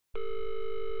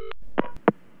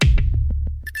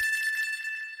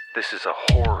This is a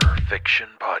horror fiction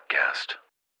podcast.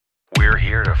 We're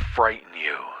here to frighten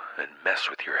you and mess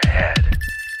with your head.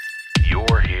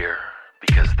 You're here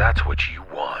because that's what you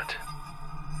want.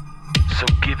 So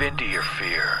give in to your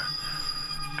fear,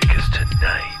 because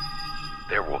tonight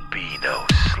there will be no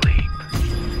sleep.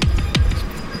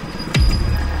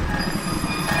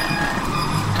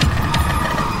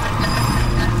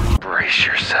 Brace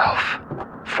yourself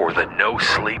for the No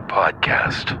Sleep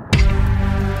podcast.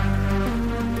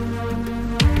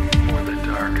 For the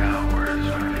dark hours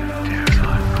when you dare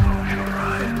not close your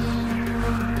eyes.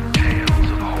 Tales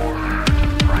of horror to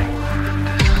frighten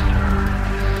and disturb.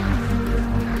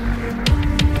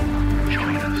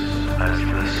 Join us as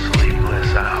the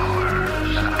sleepless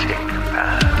hours tick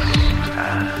past.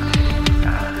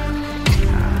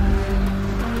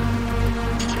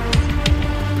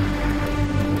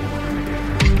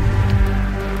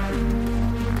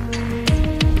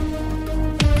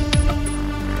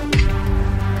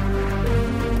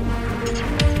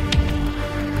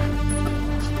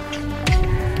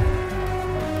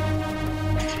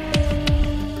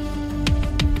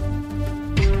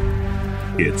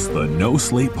 It's the No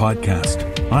Sleep Podcast.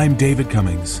 I'm David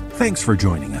Cummings. Thanks for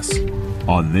joining us.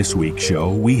 On this week's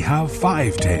show, we have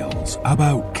 5 tales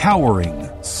about cowering,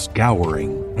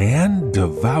 scouring, and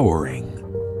devouring.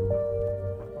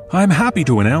 I'm happy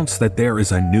to announce that there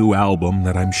is a new album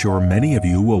that I'm sure many of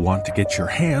you will want to get your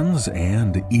hands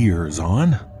and ears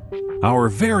on. Our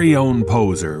very own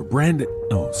poser,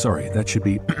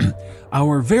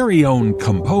 Our very own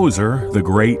composer, the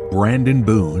great Brandon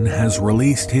Boone, has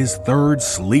released his 3rd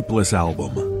Sleepless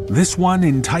album, this one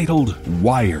entitled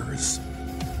Wires.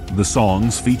 The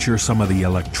songs feature some of the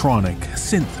electronic,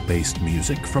 synth-based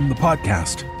music from the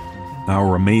podcast.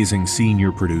 Our amazing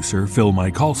senior producer, Phil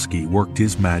Michalski, worked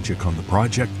his magic on the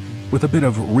project with a bit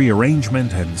of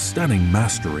rearrangement and stunning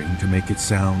mastering to make it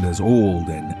sound as old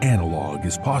and analog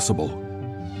as possible.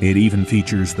 It even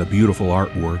features the beautiful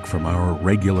artwork from our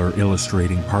regular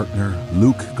illustrating partner,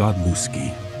 Luke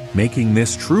Godlewski, making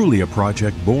this truly a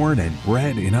project born and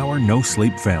bred in our No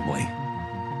Sleep family.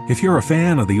 If you're a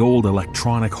fan of the old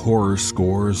electronic horror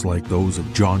scores like those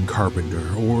of John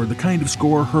Carpenter, or the kind of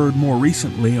score heard more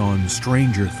recently on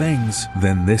Stranger Things,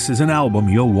 then this is an album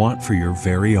you'll want for your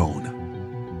very own.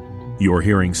 You're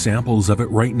hearing samples of it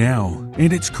right now,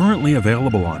 and it's currently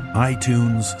available on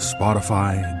iTunes,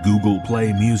 Spotify, Google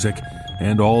Play Music,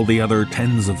 and all the other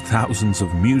tens of thousands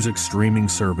of music streaming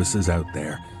services out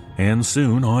there, and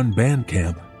soon on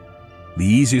Bandcamp. The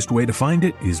easiest way to find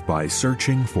it is by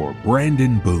searching for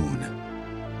Brandon Boone.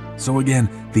 So again,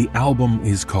 the album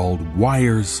is called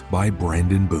Wires by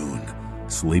Brandon Boone.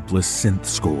 Sleepless synth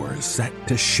scores set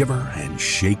to shiver and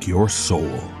shake your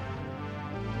soul.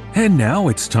 And now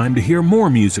it's time to hear more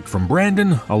music from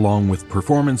Brandon, along with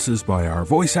performances by our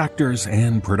voice actors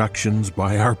and productions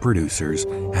by our producers,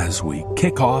 as we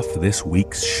kick off this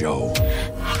week's show.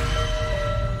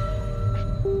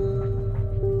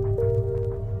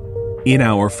 In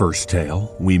our first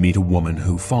tale, we meet a woman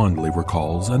who fondly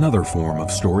recalls another form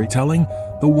of storytelling,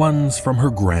 the ones from her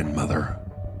grandmother.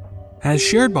 As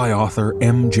shared by author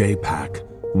M.J. Pack,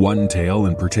 one tale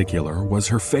in particular was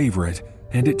her favorite,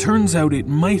 and it turns out it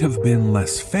might have been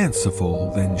less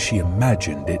fanciful than she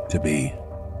imagined it to be.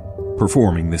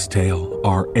 Performing this tale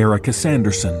are Erica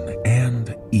Sanderson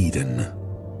and Eden.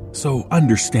 So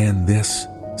understand this,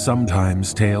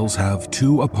 sometimes tales have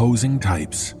 2 opposing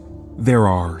types. There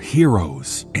are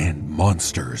heroes and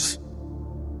monsters.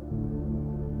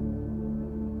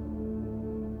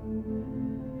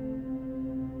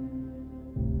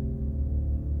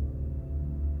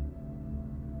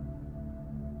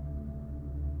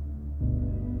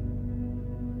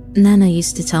 Nana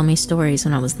used to tell me stories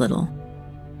when I was little.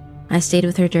 I stayed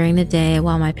with her during the day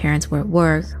while my parents were at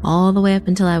work, all the way up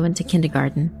until I went to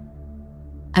kindergarten.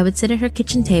 I would sit at her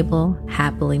kitchen table,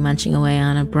 happily munching away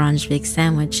on a Brunswick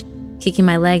sandwich, kicking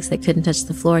my legs that couldn't touch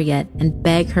the floor yet, and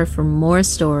beg her for more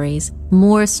stories,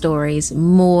 more stories,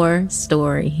 more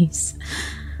stories.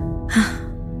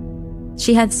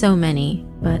 She had so many,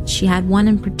 but she had one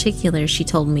in particular she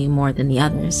told me more than the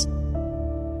others.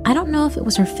 I don't know if it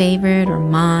was her favorite or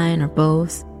mine or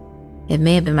both. It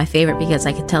may have been my favorite because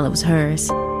I could tell it was hers.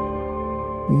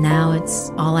 Now it's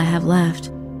all I have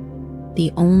left.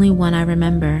 The only one I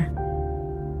remember.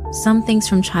 Some things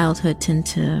from childhood tend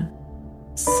to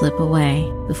slip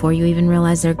away before you even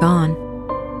realize they're gone.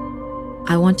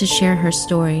 I want to share her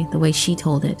story the way she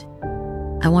told it.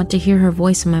 I want to hear her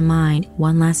voice in my mind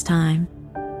one last time.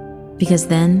 Because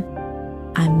then,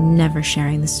 I'm never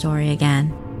sharing the story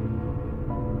again.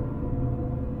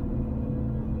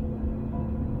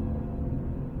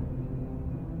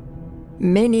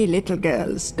 Many little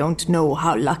girls don't know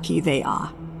how lucky they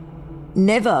are.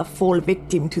 Never fall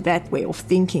victim to that way of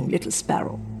thinking, little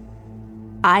sparrow.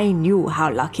 I knew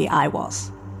how lucky I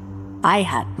was. I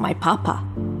had my papa.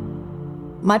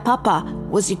 My papa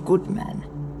was a good man,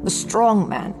 a strong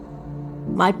man.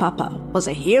 My papa was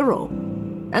a hero,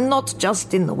 and not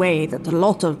just in the way that a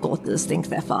lot of daughters think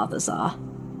their fathers are.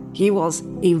 He was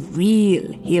a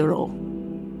real hero.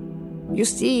 You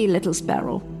see, little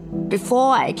sparrow,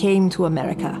 before I came to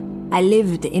America, I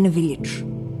lived in a village.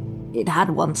 It had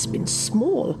once been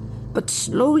small, but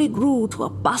slowly grew to a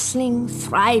bustling,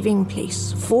 thriving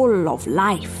place full of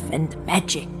life and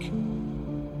magic.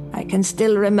 I can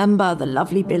still remember the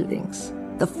lovely buildings,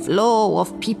 the flow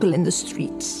of people in the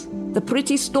streets, the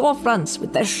pretty storefronts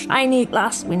with their shiny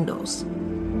glass windows.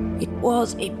 It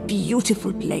was a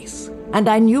beautiful place, and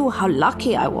I knew how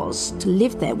lucky I was to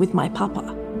live there with my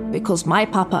papa, because my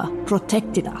papa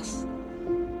protected us.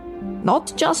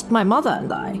 Not just my mother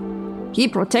and I. He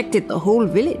protected the whole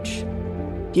village.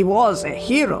 He was a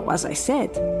hero, as I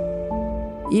said.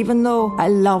 Even though I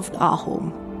loved our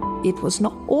home, it was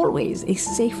not always a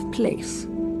safe place.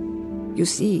 You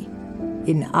see,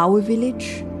 in our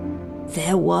village,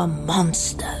 there were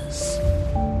monsters.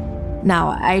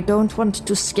 Now, I don't want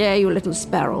to scare you, little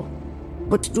sparrow,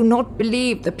 but do not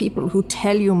believe the people who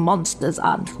tell you monsters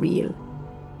aren't real.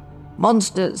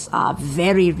 Monsters are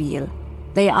very real.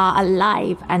 They are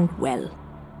alive and well,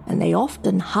 and they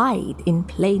often hide in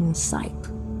plain sight.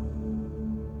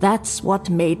 That's what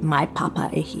made my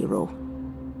papa a hero.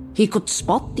 He could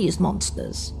spot these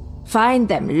monsters, find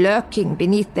them lurking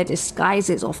beneath their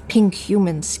disguises of pink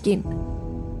human skin.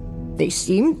 They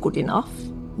seemed good enough,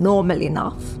 normal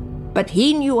enough, but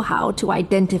he knew how to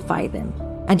identify them,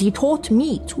 and he taught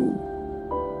me too.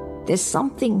 There's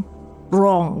something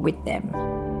wrong with them.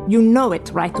 You know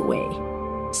it right away.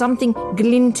 Something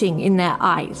glinting in their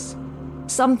eyes.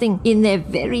 Something in their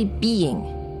very being.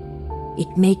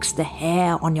 It makes the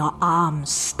hair on your arms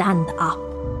stand up.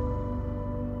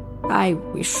 I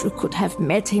wish you could have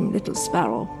met him, little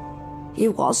sparrow. He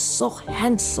was so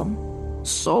handsome,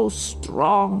 so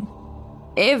strong.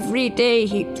 Every day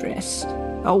he dressed,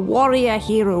 a warrior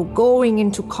hero going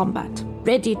into combat,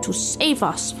 ready to save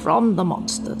us from the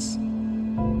monsters.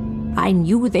 I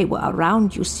knew they were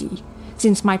around, you see,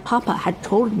 since my papa had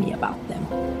told me about them.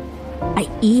 I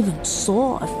even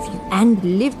saw a few and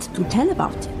lived to tell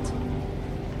about it.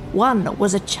 One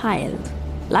was a child,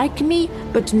 like me,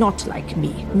 but not like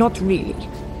me, not really.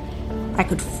 I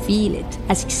could feel it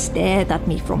as he stared at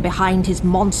me from behind his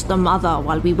monster mother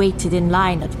while we waited in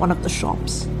line at one of the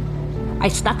shops. I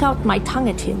stuck out my tongue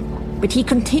at him, but he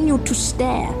continued to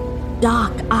stare,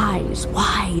 dark eyes,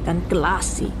 wide and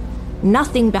glassy,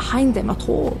 nothing behind them at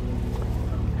all.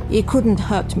 He couldn't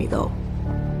hurt me, though.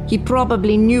 He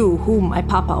probably knew who my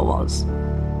papa was.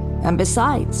 And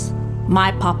besides,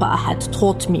 my papa had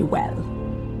taught me well.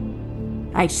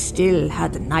 I still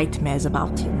had nightmares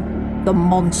about him, the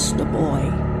monster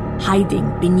boy,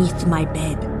 hiding beneath my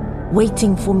bed,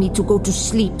 waiting for me to go to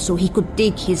sleep so he could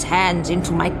dig his hands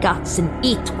into my guts and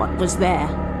eat what was there.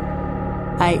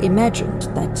 I imagined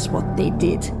that's what they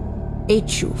did,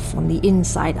 ate you from the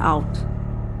inside out.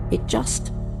 It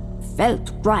just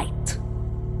felt right.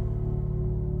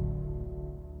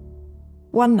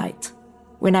 One night,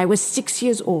 when I was 6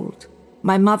 years old,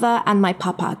 my mother and my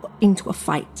papa got into a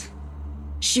fight.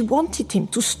 She wanted him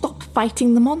to stop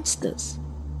fighting the monsters.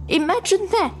 Imagine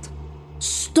that!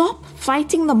 Stop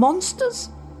fighting the monsters?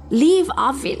 Leave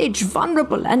our village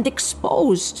vulnerable and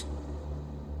exposed.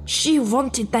 She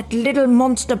wanted that little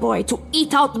monster boy to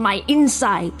eat out my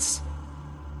insides.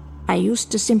 I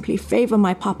used to simply favor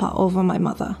my papa over my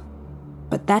mother.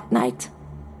 But that night,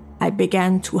 I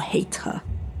began to hate her.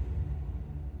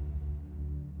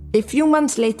 A few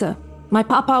months later, my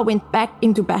papa went back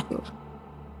into battle.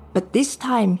 But this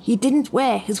time, he didn't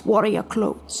wear his warrior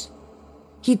clothes.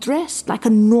 He dressed like a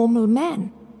normal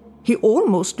man. He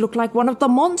almost looked like one of the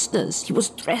monsters. He was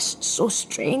dressed so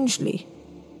strangely.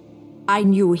 I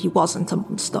knew he wasn't a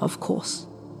monster, of course.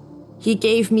 He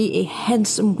gave me a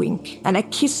handsome wink and a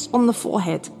kiss on the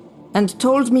forehead and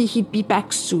told me he'd be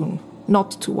back soon,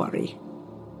 not to worry.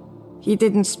 He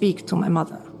didn't speak to my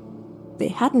mother. They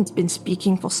hadn't been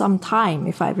speaking for some time,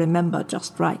 if I remember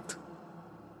just right.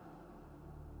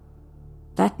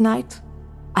 That night,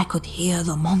 I could hear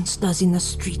the monsters in the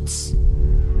streets.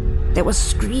 There were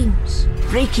screams,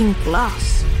 breaking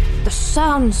glass, the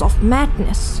sounds of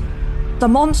madness. The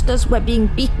monsters were being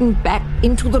beaten back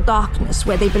into the darkness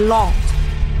where they belonged,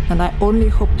 and I only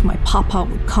hoped my papa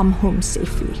would come home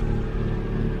safely.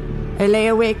 I lay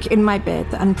awake in my bed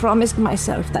and promised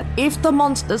myself that if the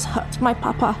monsters hurt my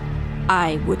papa,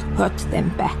 I would hurt them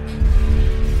back.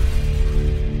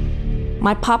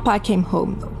 My papa came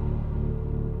home,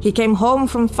 though. He came home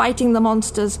from fighting the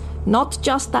monsters, not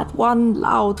just that one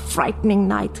loud, frightening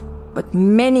night, but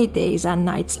many days and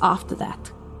nights after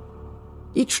that.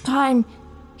 Each time,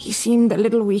 he seemed a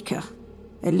little weaker,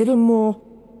 a little more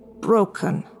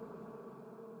broken.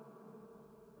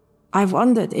 I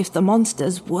wondered if the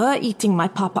monsters were eating my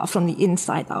papa from the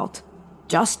inside out,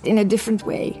 just in a different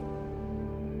way.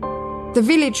 The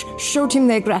village showed him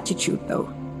their gratitude, though.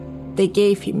 They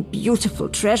gave him beautiful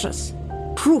treasures,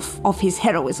 proof of his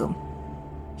heroism.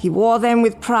 He wore them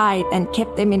with pride and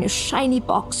kept them in a shiny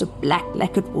box of black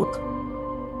lacquered wood.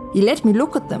 He let me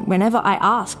look at them whenever I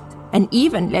asked, and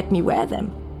even let me wear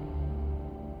them.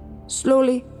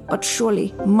 Slowly but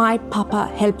surely, my papa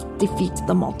helped defeat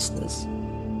the monsters.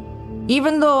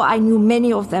 Even though I knew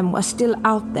many of them were still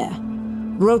out there,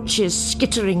 roaches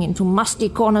skittering into musty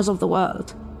corners of the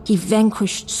world, he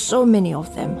vanquished so many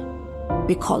of them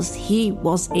because he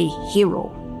was a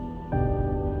hero.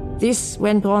 This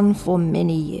went on for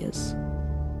many years.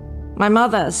 My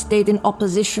mother stayed in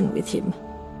opposition with him,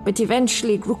 but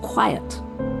eventually grew quiet,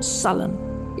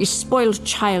 sullen, a spoiled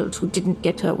child who didn't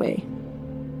get her way.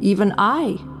 Even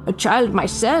I, a child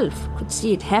myself, could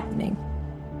see it happening.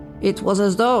 It was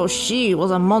as though she was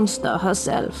a monster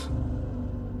herself.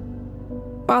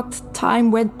 But time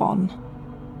went on,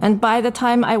 and by the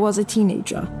time I was a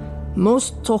teenager,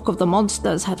 most talk of the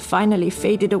monsters had finally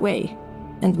faded away,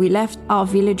 and we left our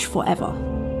village forever.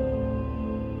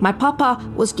 My papa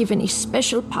was given a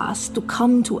special pass to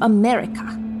come to America.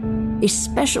 A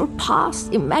special pass,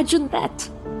 imagine that.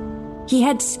 He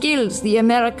had skills the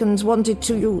Americans wanted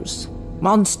to use.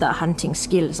 Monster hunting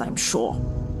skills, I'm sure.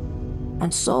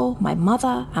 And so my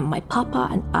mother and my papa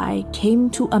and I came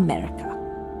to America,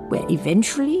 where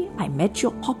eventually I met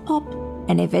your pop-pop,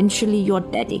 and eventually your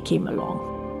daddy came along.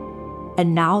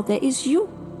 And now there is you,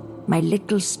 my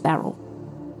little sparrow.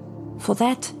 For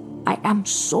that, I am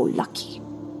so lucky.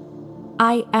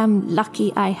 I am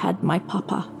lucky I had my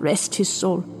papa, rest his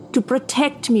soul, to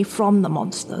protect me from the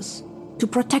monsters, to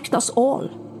protect us all.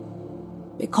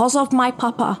 Because of my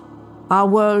papa, our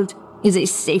world is a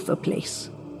safer place.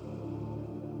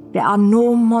 There are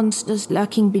no monsters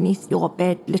lurking beneath your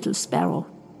bed, little sparrow.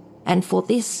 And for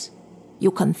this,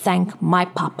 you can thank my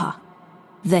papa,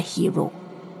 the hero.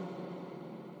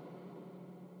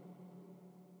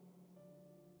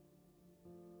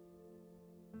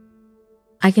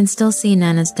 I can still see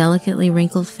Nana's delicately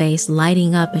wrinkled face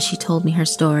lighting up as she told me her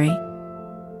story.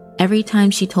 Every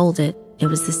time she told it, it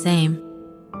was the same.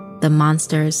 The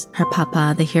monsters, her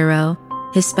papa, the hero,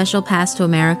 his special pass to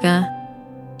America.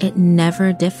 It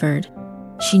never differed.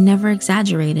 She never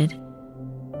exaggerated.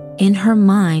 In her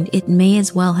mind, it may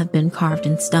as well have been carved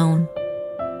in stone.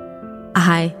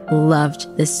 I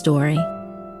loved this story.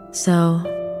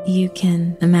 So you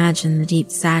can imagine the deep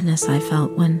sadness I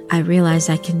felt when I realized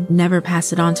I could never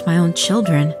pass it on to my own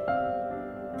children.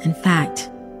 In fact,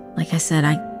 like I said,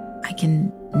 I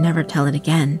can never tell it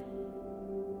again.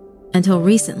 Until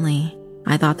recently,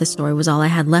 I thought the story was all I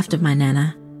had left of my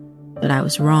Nana, but I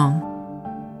was wrong.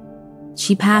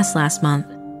 She passed last month.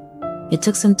 It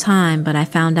took some time, but I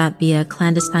found out via a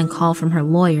clandestine call from her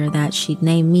lawyer that she'd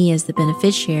named me as the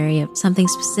beneficiary of something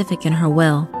specific in her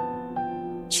will.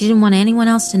 She didn't want anyone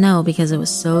else to know because it was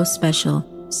so special,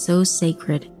 so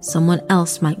sacred, someone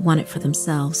else might want it for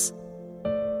themselves.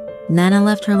 Nana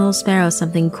left her little sparrow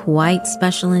something quite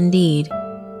special indeed,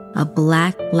 a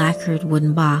black lacquered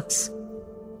wooden box.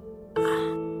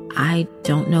 I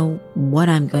don't know what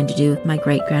I'm going to do with my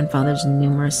great-grandfather's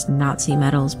numerous Nazi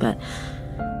medals, but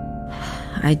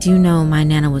I do know my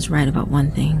Nana was right about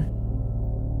one thing.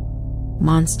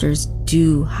 Monsters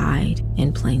do hide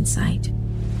in plain sight.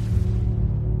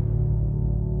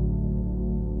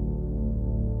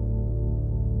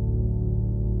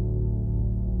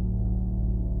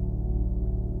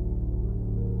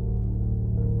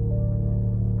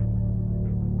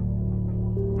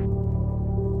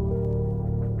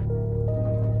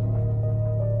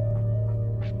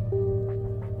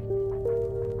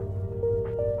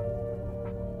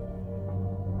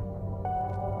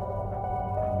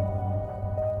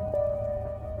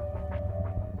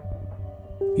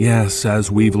 Yes,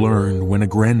 as we've learned, when a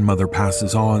grandmother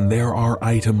passes on, there are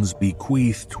items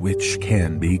bequeathed which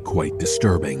can be quite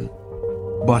disturbing.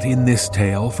 But in this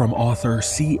tale from author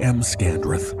C.M.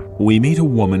 Scandreth, we meet a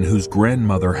woman whose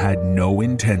grandmother had no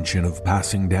intention of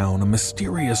passing down a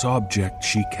mysterious object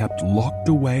she kept locked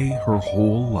away her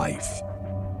whole life.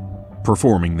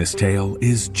 Performing this tale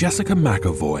is Jessica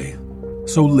McAvoy.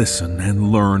 So listen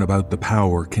and learn about the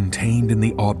power contained in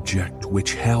the object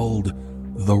which held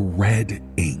the red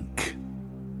ink.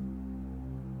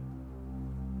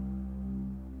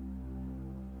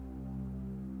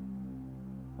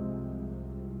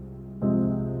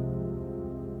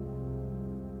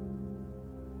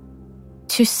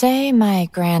 To say my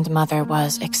grandmother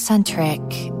was eccentric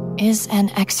is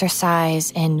an exercise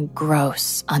in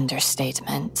gross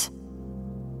understatement.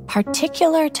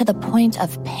 Particular to the point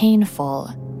of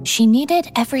painful, she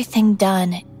needed everything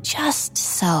done just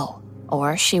so,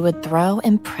 or she would throw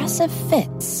impressive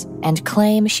fits and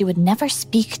claim she would never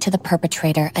speak to the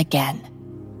perpetrator again.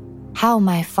 How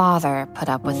my father put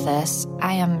up with this,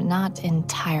 I am not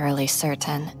entirely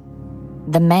certain.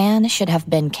 The man should have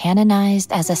been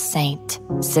canonized as a saint,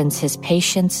 since his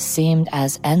patience seemed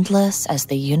as endless as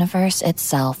the universe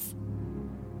itself.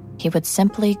 He would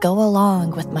simply go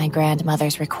along with my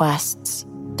grandmother's requests,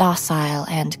 docile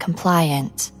and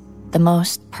compliant, the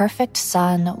most perfect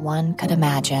son one could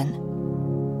imagine.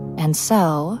 And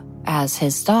so, as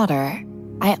his daughter,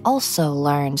 I also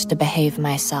learned to behave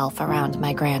myself around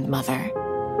my grandmother.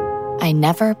 I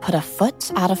never put a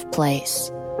foot out of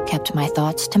place, kept my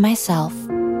thoughts to myself,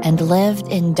 and lived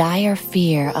in dire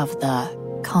fear of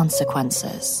the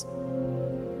consequences.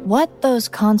 What those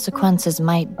consequences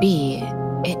might be,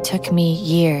 it took me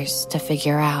years to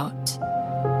figure out.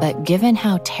 But given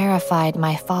how terrified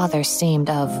my father seemed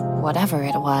of whatever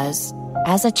it was,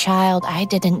 as a child I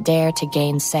didn't dare to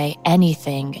gainsay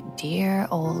anything dear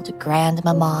old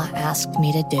grandmama asked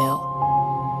me to do.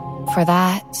 For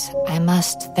that, I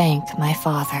must thank my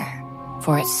father,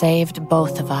 for it saved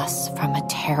both of us from a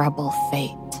terrible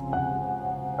fate.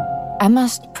 I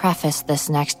must preface this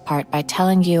next part by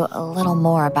telling you a little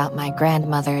more about my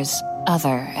grandmother's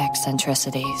other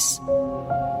eccentricities.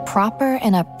 Proper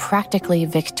in a practically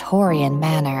Victorian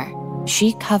manner,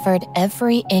 she covered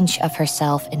every inch of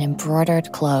herself in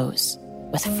embroidered clothes,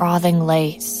 with frothing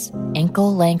lace,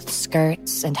 ankle-length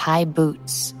skirts, and high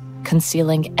boots,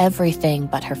 concealing everything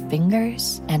but her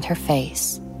fingers and her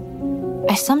face.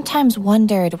 I sometimes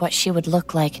wondered what she would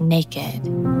look like naked,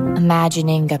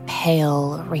 imagining a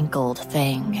pale, wrinkled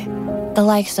thing, the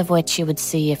likes of which you would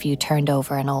see if you turned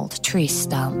over an old tree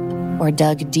stump or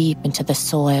dug deep into the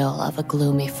soil of a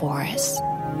gloomy forest.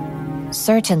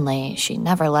 Certainly, she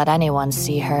never let anyone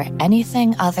see her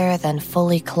anything other than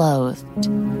fully clothed.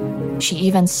 She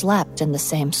even slept in the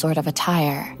same sort of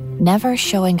attire, never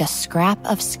showing a scrap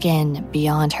of skin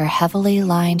beyond her heavily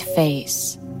lined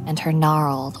face and her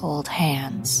gnarled old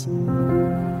hands.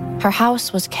 Her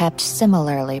house was kept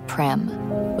similarly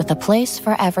prim, with a place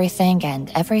for everything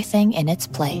and everything in its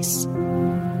place.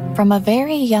 From a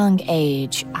very young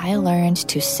age, I learned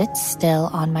to sit still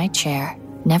on my chair,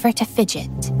 never to fidget,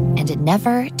 and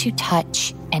never to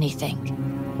touch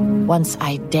anything. Once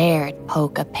I dared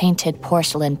poke a painted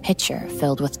porcelain pitcher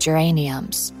filled with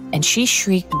geraniums, and she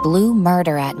shrieked blue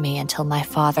murder at me until my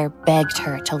father begged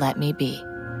her to let me be.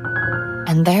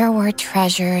 And there were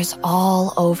treasures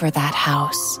all over that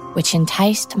house, which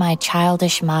enticed my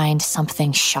childish mind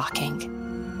something shocking.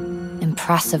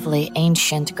 Impressively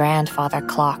ancient grandfather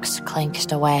clocks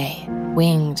clinked away,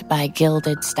 winged by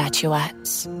gilded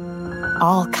statuettes.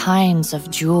 All kinds of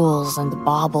jewels and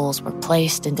baubles were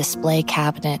placed in display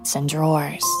cabinets and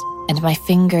drawers, and my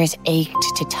fingers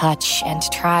ached to touch and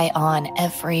try on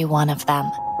every one of them.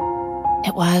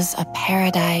 It was a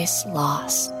paradise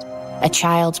lost. A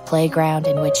child's playground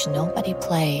in which nobody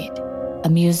played, a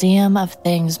museum of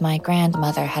things my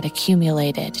grandmother had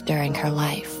accumulated during her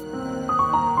life.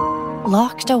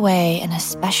 Locked away in a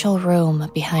special room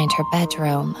behind her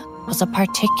bedroom was a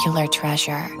particular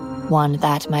treasure, one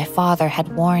that my father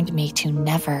had warned me to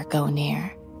never go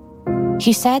near.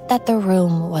 He said that the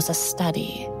room was a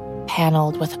study,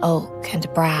 paneled with oak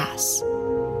and brass.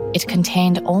 It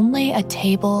contained only a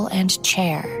table and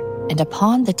chair, and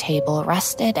upon the table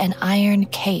rested an iron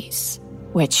case,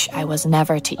 which I was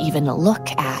never to even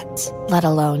look at, let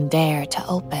alone dare to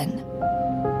open.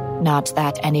 Not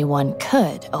that anyone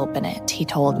could open it, he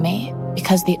told me,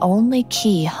 because the only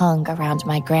key hung around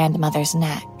my grandmother's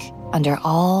neck, under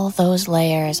all those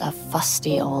layers of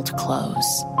fusty old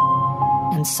clothes.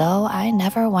 And so I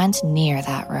never went near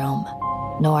that room,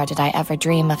 nor did I ever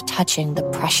dream of touching the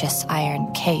precious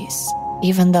iron case,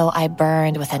 even though I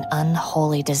burned with an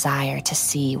unholy desire to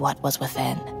see what was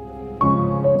within.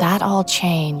 That all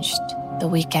changed the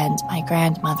weekend my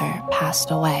grandmother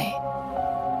passed away.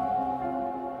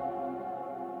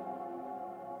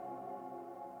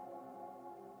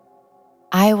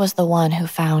 I was the one who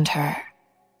found her,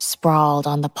 sprawled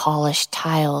on the polished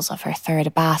tiles of her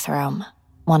third bathroom,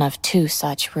 one of 2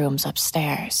 such rooms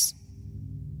upstairs.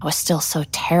 I was still so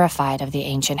terrified of the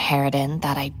ancient harridan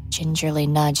that I gingerly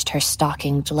nudged her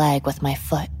stockinged leg with my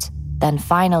foot, then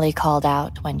finally called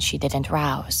out when she didn't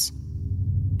rouse.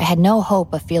 I had no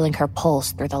hope of feeling her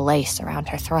pulse through the lace around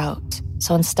her throat,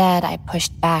 so instead I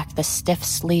pushed back the stiff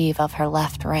sleeve of her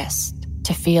left wrist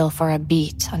to feel for a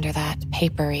beat under that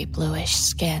papery bluish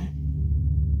skin.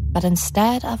 But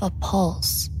instead of a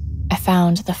pulse, I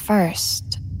found the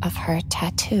first of her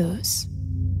tattoos.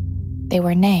 They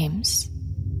were names,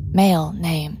 male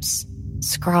names,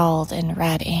 scrawled in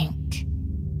red ink.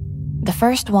 The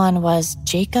first one was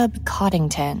Jacob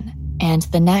Coddington, and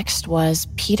the next was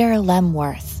Peter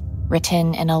Lemworth,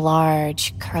 written in a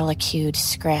large, curlicued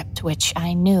script which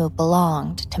I knew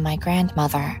belonged to my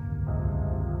grandmother.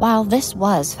 While this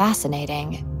was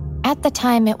fascinating, at the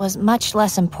time it was much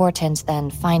less important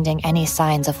than finding any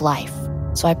signs of life,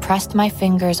 so I pressed my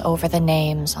fingers over the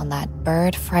names on that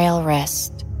bird-frail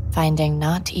wrist, finding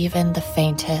not even the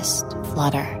faintest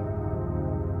flutter.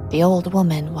 The old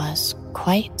woman was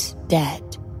quite dead.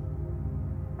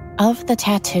 Of the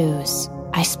tattoos,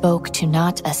 I spoke to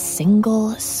not a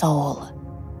single soul.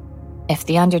 If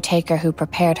the undertaker who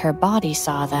prepared her body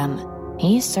saw them,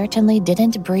 he certainly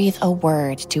didn't breathe a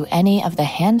word to any of the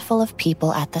handful of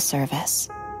people at the service.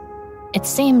 It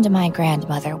seemed my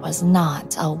grandmother was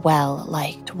not a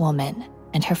well-liked woman,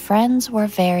 and her friends were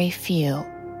very few.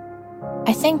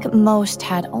 I think most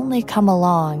had only come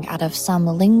along out of some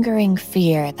lingering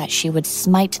fear that she would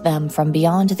smite them from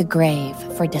beyond the grave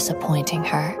for disappointing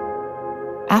her.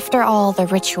 After all the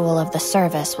ritual of the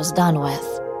service was done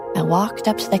with, I walked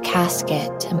up to the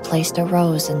casket and placed a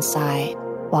rose inside,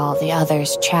 while the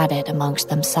others chatted amongst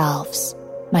themselves,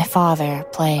 my father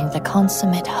playing the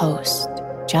consummate host,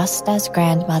 just as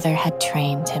grandmother had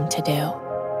trained him to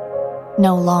do.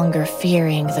 No longer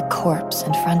fearing the corpse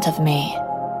in front of me,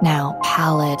 now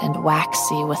pallid and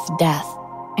waxy with death,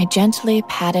 I gently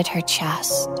patted her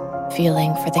chest,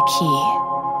 feeling for the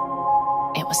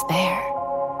key. It was there.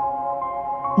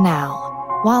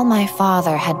 Now, while my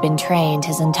father had been trained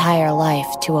his entire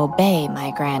life to obey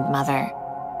my grandmother,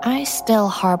 I still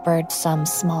harbored some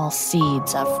small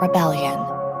seeds of rebellion.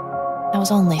 I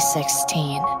was only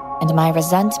 16, and my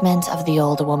resentment of the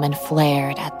old woman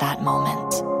flared at that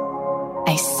moment.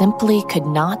 I simply could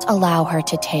not allow her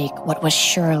to take what was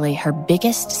surely her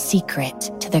biggest secret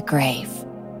to the grave.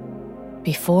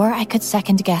 Before I could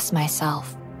second-guess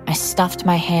myself, I stuffed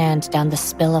my hand down the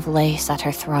spill of lace at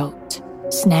her throat,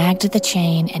 snagged the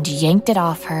chain, and yanked it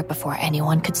off her before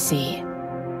anyone could see.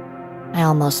 I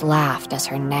almost laughed as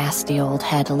her nasty old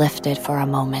head lifted for a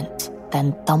moment,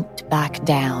 then thumped back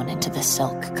down into the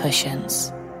silk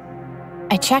cushions.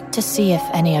 I checked to see if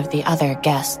any of the other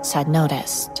guests had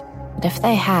noticed, but if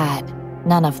they had,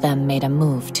 none of them made a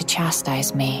move to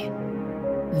chastise me.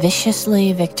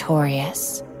 Viciously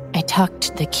victorious, I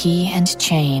tucked the key and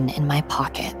chain in my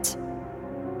pocket.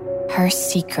 Her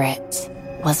secret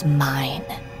was mine.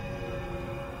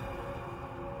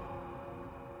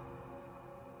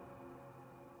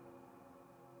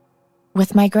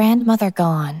 With my grandmother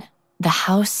gone, the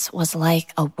house was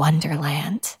like a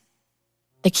wonderland.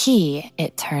 The key,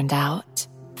 it turned out,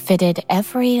 fitted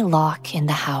every lock in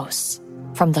the house,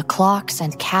 from the clocks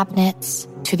and cabinets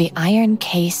to the iron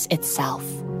case itself.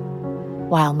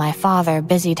 While my father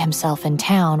busied himself in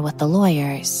town with the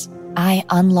lawyers, I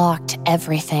unlocked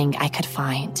everything I could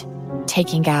find,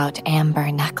 taking out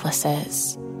amber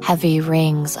necklaces, heavy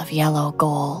rings of yellow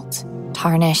gold,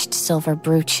 tarnished silver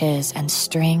brooches, and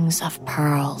strings of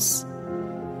pearls.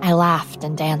 I laughed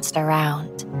and danced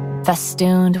around,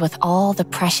 festooned with all the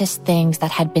precious things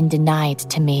that had been denied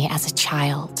to me as a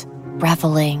child,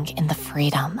 reveling in the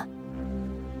freedom.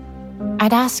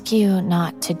 I'd ask you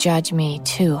not to judge me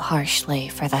too harshly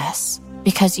for this,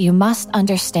 because you must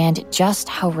understand just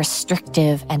how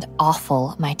restrictive and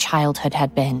awful my childhood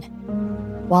had been.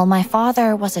 While my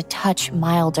father was a touch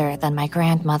milder than my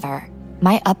grandmother,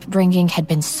 my upbringing had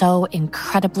been so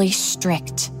incredibly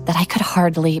strict that I could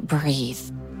hardly breathe.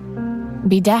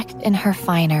 Bedecked in her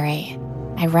finery,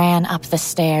 I ran up the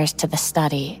stairs to the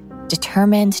study,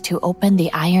 determined to open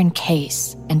the iron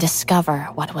case and discover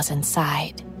what was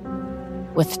inside.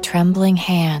 With trembling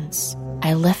hands,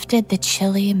 I lifted the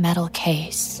chilly metal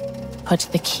case, put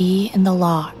the key in the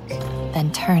lock,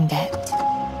 then turned it.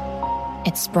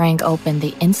 It sprang open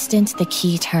the instant the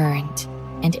key turned,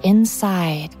 and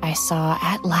inside I saw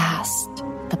at last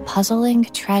the puzzling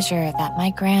treasure that my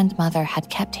grandmother had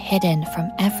kept hidden from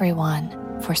everyone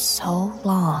for so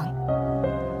long.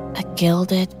 A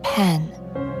gilded pen.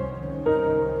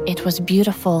 It was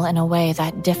beautiful in a way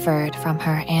that differed from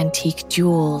her antique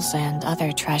jewels and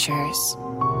other treasures.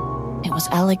 It was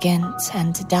elegant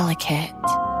and delicate,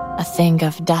 a thing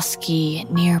of dusky,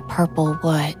 near-purple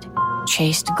wood,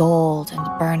 chased gold and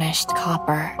burnished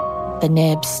copper, the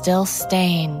nib still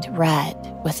stained red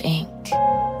with ink.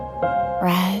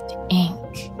 Red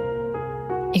ink.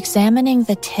 Examining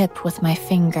the tip with my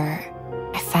finger,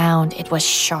 I found it was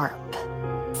sharp,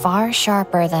 far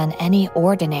sharper than any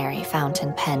ordinary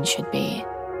fountain pen should be.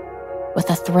 With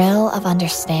a thrill of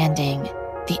understanding,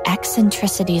 the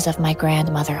eccentricities of my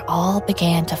grandmother all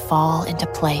began to fall into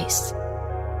place.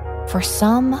 For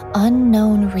some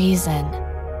unknown reason,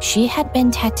 she had been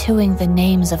tattooing the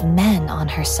names of men on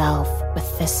herself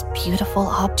with this beautiful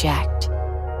object.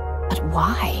 But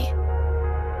why?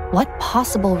 What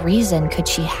possible reason could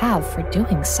she have for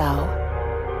doing so?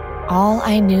 All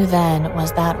I knew then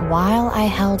was that while I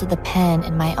held the pen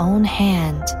in my own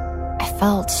hand, I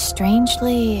felt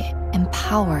strangely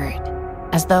empowered,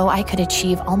 as though I could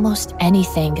achieve almost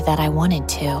anything that I wanted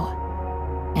to.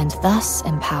 And thus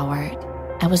empowered,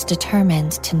 I was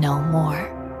determined to know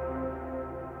more.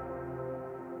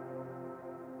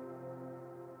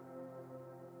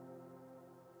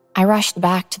 I rushed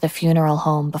back to the funeral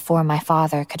home before my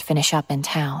father could finish up in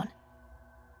town.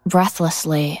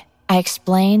 Breathlessly, I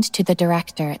explained to the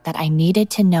director that I needed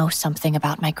to know something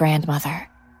about my grandmother.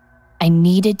 I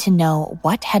needed to know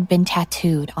what had been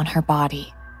tattooed on her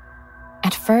body.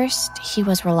 At first, he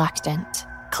was reluctant,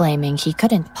 claiming he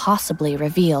couldn't possibly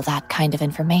reveal that kind of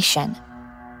information.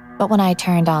 But when I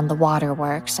turned on the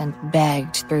waterworks and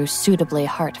begged through suitably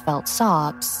heartfelt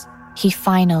sobs, he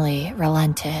finally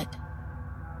relented.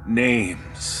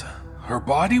 Names. Her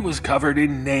body was covered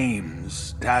in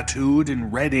names, tattooed in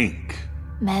red ink.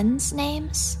 Men's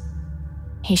names?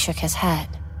 He shook his head.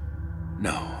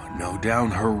 No, down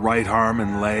her right arm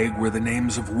and leg were the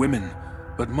names of women,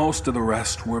 but most of the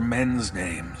rest were men's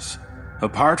names.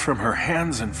 Apart from her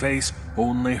hands and face,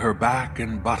 only her back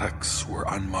and buttocks were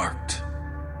unmarked.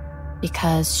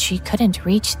 Because she couldn't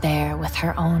reach there with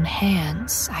her own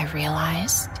hands, I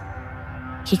realized.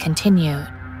 He continued,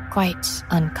 quite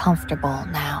uncomfortable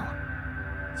now.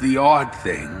 The odd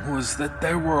thing was that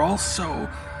there were also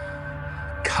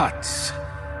cuts,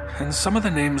 and some of the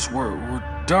names were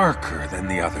darker than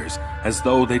the others, as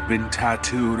though they'd been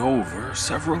tattooed over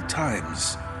several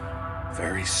times.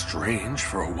 Very strange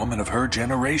for a woman of her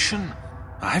generation.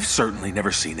 I've certainly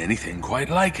never seen anything quite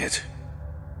like it.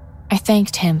 I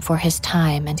thanked him for his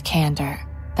time and candor,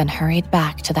 then hurried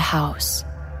back to the house.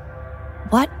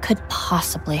 What could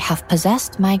possibly have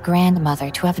possessed my grandmother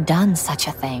to have done such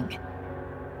a thing?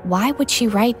 Why would she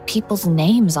write people's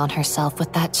names on herself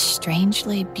with that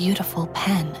strangely beautiful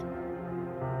pen?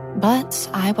 But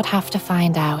I would have to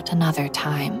find out another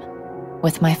time.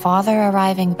 With my father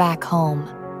arriving back home,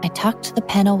 I tucked the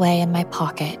pen away in my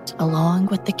pocket along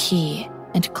with the key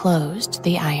and closed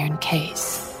the iron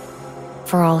case.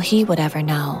 For all he would ever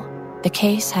know, the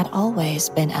case had always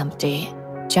been empty,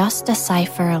 just a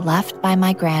cipher left by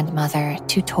my grandmother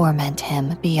to torment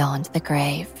him beyond the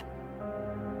grave.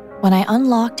 When I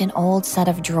unlocked an old set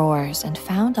of drawers and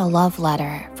found a love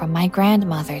letter from my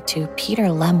grandmother to Peter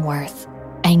Lemworth,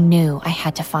 I knew I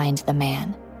had to find the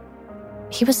man.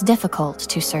 He was difficult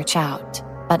to search out,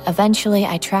 but eventually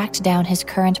I tracked down his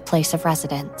current place of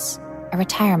residence, a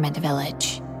retirement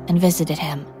village, and visited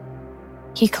him.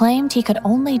 He claimed he could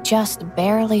only just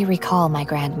barely recall my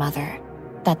grandmother,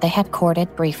 that they had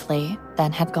courted briefly,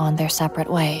 then had gone their separate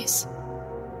ways.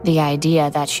 The idea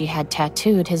that she had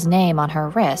tattooed his name on her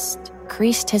wrist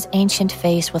creased his ancient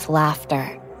face with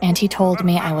laughter, and he told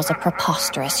me I was a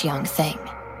preposterous young thing.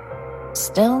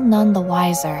 Still none the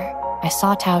wiser, I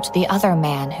sought out the other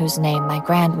man whose name my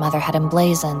grandmother had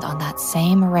emblazoned on that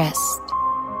same wrist.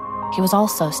 He was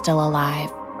also still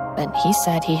alive, but he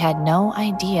said he had no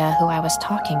idea who I was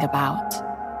talking about.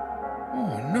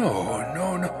 Oh, no.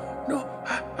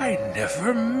 I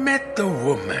never met the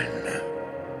woman.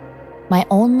 My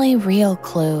only real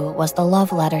clue was the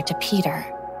love letter to Peter,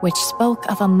 which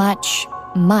spoke of a much,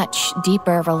 much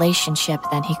deeper relationship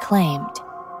than he claimed.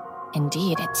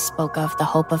 Indeed, it spoke of the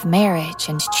hope of marriage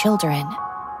and children,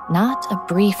 not a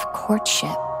brief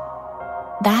courtship.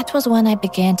 That was when I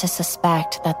began to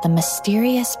suspect that the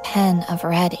mysterious pen of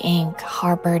red ink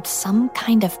harbored some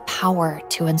kind of power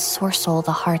to ensorcel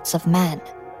the hearts of men,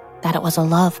 that it was a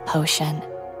love potion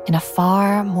in a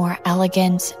far more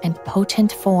elegant and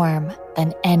potent form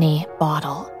than any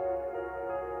bottle.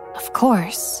 Of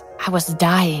course, I was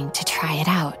dying to try it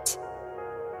out.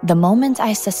 The moment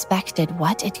I suspected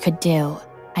what it could do,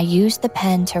 I used the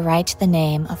pen to write the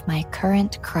name of my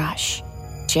current crush,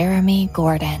 Jeremy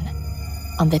Gordon,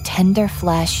 on the tender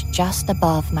flesh just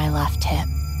above my left hip.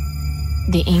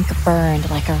 The ink burned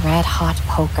like a red-hot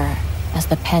poker as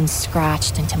the pen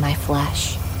scratched into my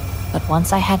flesh. But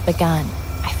once I had begun,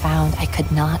 I found I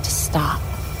could not stop.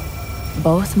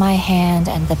 Both my hand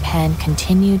and the pen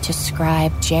continued to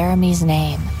scribe Jeremy's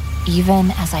name,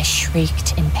 even as I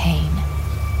shrieked in pain.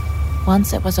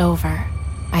 Once it was over,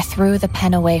 I threw the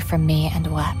pen away from me and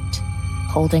wept,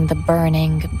 holding the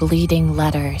burning, bleeding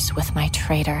letters with my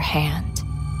traitor hand.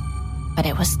 But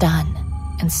it was done,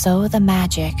 and so the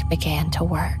magic began to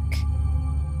work.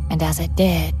 And as it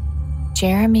did,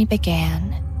 Jeremy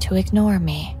began to ignore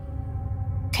me.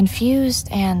 Confused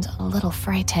and a little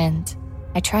frightened,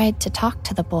 I tried to talk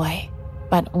to the boy,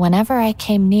 but whenever I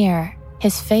came near,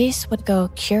 his face would go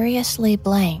curiously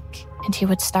blank and he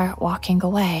would start walking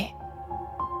away.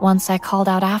 Once I called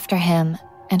out after him,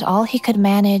 and all he could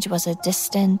manage was a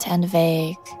distant and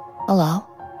vague, "Hello."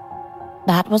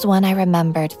 That was when I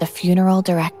remembered the funeral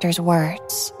director's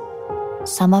words.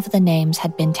 Some of the names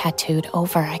had been tattooed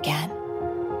over again.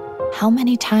 How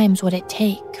many times would it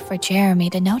take for Jeremy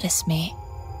to notice me?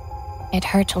 It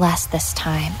hurt less this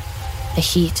time, the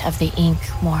heat of the ink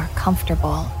more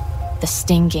comfortable, the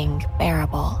stinging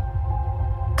bearable.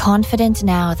 Confident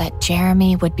now that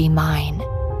Jeremy would be mine,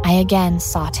 I again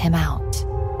sought him out.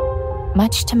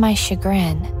 Much to my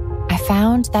chagrin, I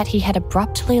found that he had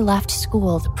abruptly left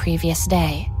school the previous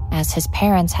day, as his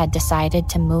parents had decided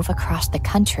to move across the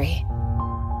country.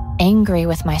 Angry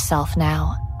with myself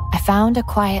now, I found a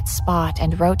quiet spot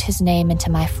and wrote his name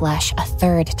into my flesh a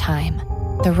third time,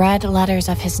 the red letters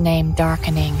of his name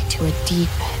darkening to a deep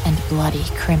and bloody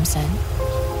crimson.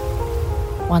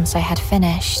 Once I had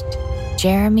finished,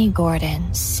 Jeremy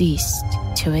Gordon ceased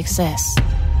to exist.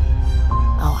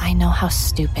 Oh, I know how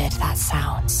stupid that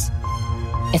sounds.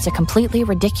 It's a completely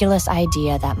ridiculous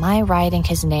idea that my writing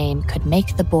his name could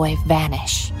make the boy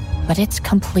vanish, but it's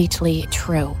completely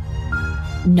true.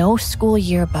 No school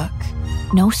yearbook,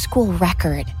 no school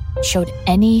record showed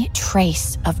any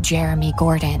trace of Jeremy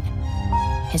Gordon.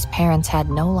 His parents had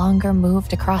no longer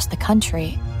moved across the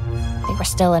country. They were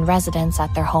still in residence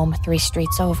at their home 3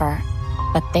 streets over,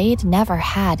 but they'd never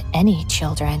had any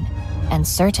children, and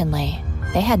certainly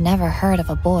they had never heard of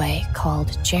a boy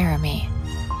called Jeremy.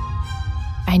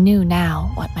 I knew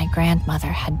now what my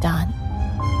grandmother had done.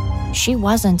 She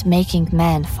wasn't making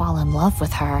men fall in love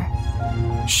with her.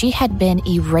 She had been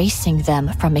erasing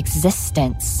them from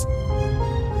existence.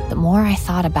 The more I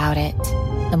thought about it,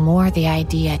 the more the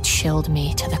idea chilled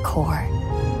me to the core.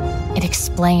 It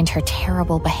explained her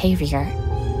terrible behavior.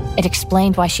 It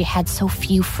explained why she had so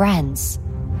few friends.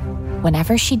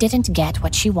 Whenever she didn't get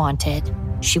what she wanted,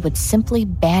 she would simply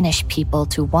banish people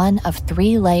to one of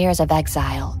 3 layers of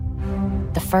exile.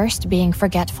 The first being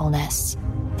forgetfulness,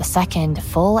 the second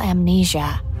full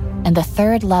amnesia, and the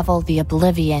third level the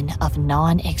oblivion of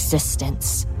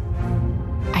non-existence.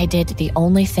 I did the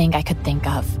only thing I could think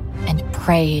of and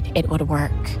prayed it would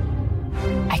work.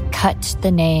 I cut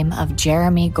the name of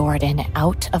Jeremy Gordon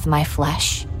out of my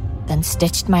flesh, then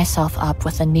stitched myself up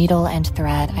with a needle and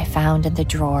thread I found in the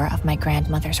drawer of my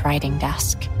grandmother's writing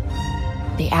desk.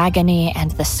 The agony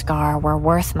and the scar were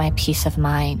worth my peace of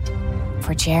mind,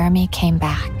 for Jeremy came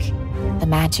back, the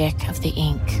magic of the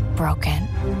ink broken.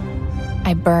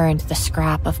 I burned the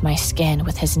scrap of my skin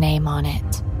with his name on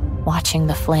it, watching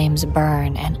the flames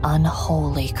burn an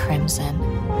unholy crimson.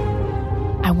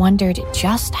 I wondered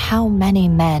just how many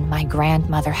men my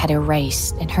grandmother had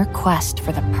erased in her quest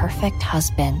for the perfect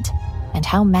husband, and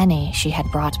how many she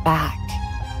had brought back.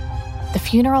 The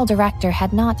funeral director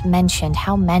had not mentioned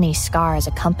how many scars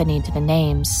accompanied the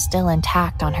names still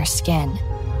intact on her skin,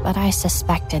 but I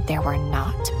suspected there were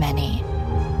not many.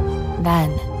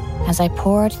 Then, as I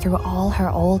pored through all her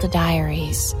old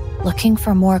diaries, looking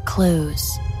for more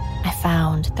clues, I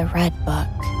found the red book.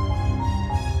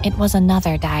 It was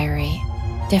another diary,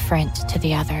 different to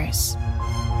the others.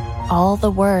 All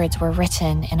the words were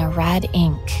written in a red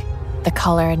ink, the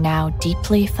color now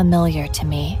deeply familiar to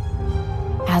me.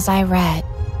 As I read,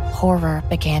 horror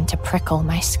began to prickle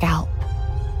my scalp.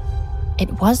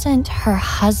 It wasn't her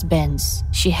husband's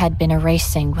she had been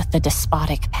erasing with the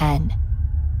despotic pen.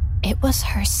 It was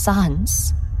her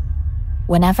son's.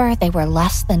 Whenever they were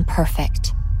less than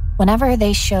perfect, whenever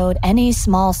they showed any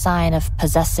small sign of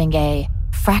possessing a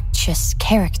fractious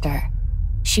character,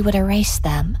 she would erase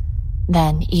them,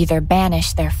 then either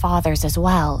banish their fathers as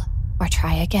well, or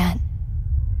try again.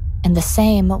 And the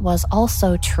same was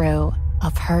also true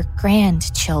of her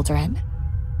grandchildren.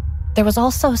 There was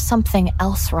also something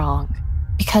else wrong,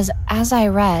 because as I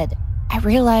read, I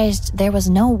realized there was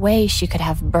no way she could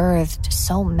have birthed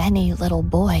so many little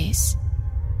boys.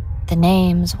 The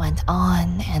names went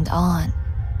on and on,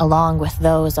 along with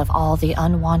those of all the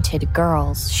unwanted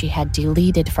girls she had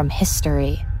deleted from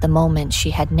history the moment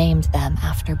she had named them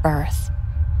after birth.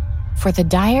 For the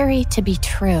diary to be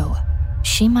true,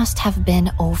 she must have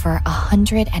been over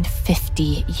 150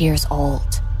 years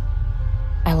old.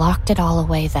 I locked it all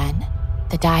away then,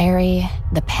 the diary,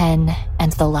 the pen,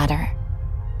 and the letter.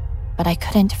 But I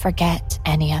couldn't forget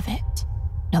any of it,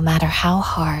 no matter how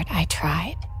hard I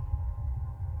tried.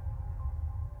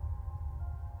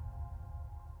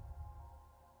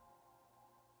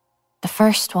 The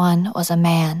first one was a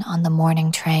man on the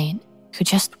morning train who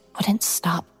just wouldn't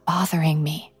stop bothering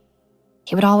me.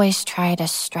 He would always try to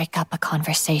strike up a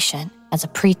conversation as a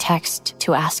pretext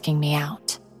to asking me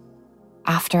out.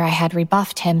 After I had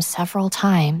rebuffed him several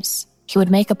times, he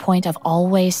would make a point of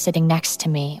always sitting next to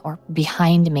me or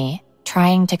behind me,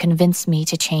 trying to convince me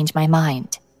to change my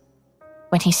mind.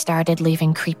 When he started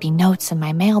leaving creepy notes in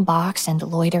my mailbox and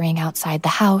loitering outside the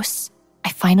house, I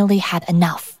finally had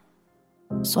enough.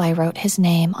 So I wrote his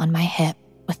name on my hip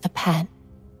with the pen,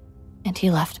 and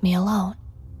he left me alone.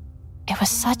 It was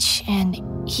such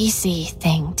an easy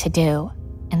thing to do,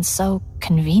 and so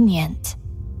convenient.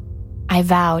 I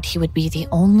vowed he would be the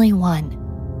only one,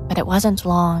 but it wasn't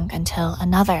long until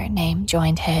another name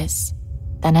joined his,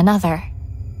 then another,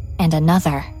 and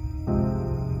another.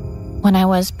 When I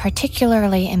was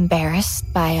particularly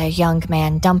embarrassed by a young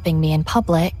man dumping me in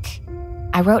public,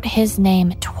 I wrote his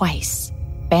name twice,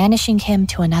 banishing him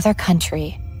to another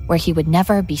country where he would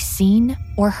never be seen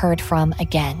or heard from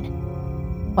again.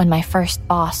 When my first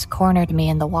boss cornered me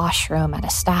in the washroom at a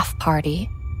staff party,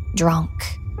 drunk,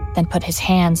 then put his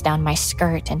hands down my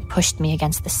skirt and pushed me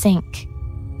against the sink,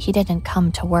 he didn't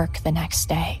come to work the next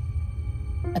day.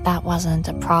 But that wasn't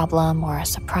a problem or a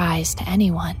surprise to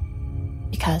anyone,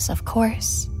 because, of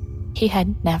course, he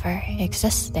had never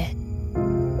existed.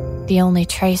 The only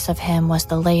trace of him was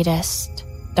the latest,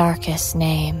 darkest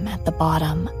name at the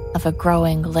bottom of a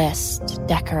growing list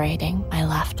decorating my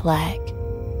left leg.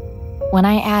 When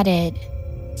I added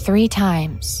 3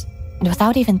 times, and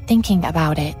without even thinking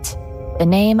about it, the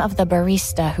name of the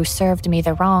barista who served me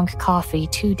the wrong coffee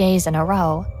 2 days in a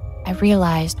row, I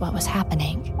realized what was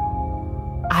happening.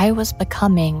 I was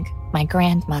becoming my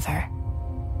grandmother.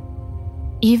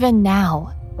 Even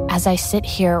now, as I sit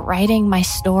here writing my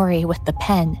story with the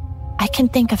pen, I can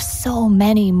think of so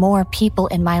many more people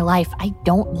in my life I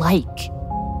don't like.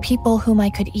 People whom I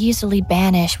could easily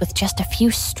banish with just a few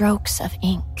strokes of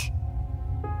ink.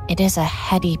 It is a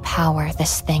heady power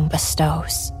this thing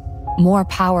bestows, more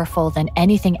powerful than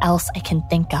anything else I can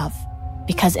think of,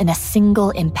 because in a single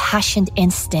impassioned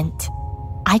instant,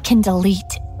 I can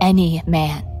delete any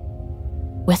man.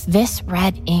 With this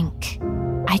red ink,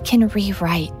 I can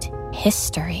rewrite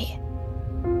history.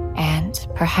 And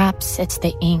perhaps it's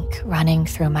the ink running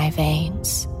through my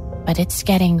veins, but it's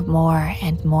getting more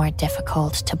and more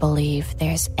difficult to believe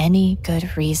there's any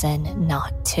good reason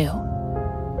not to.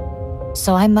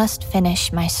 So I must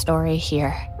finish my story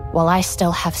here, while I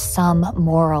still have some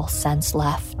moral sense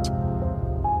left.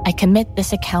 I commit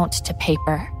this account to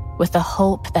paper with the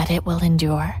hope that it will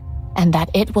endure, and that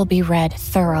it will be read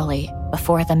thoroughly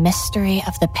before the mystery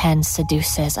of the pen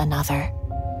seduces another.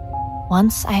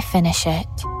 Once I finish it,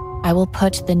 I will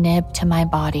put the nib to my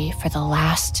body for the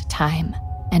last time,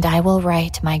 and I will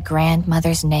write my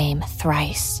grandmother's name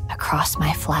thrice across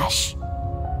my flesh.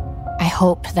 I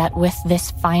hope that with this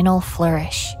final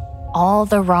flourish, all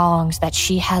the wrongs that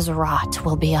she has wrought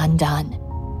will be undone,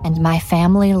 and my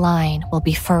family line will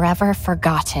be forever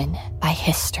forgotten by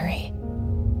history.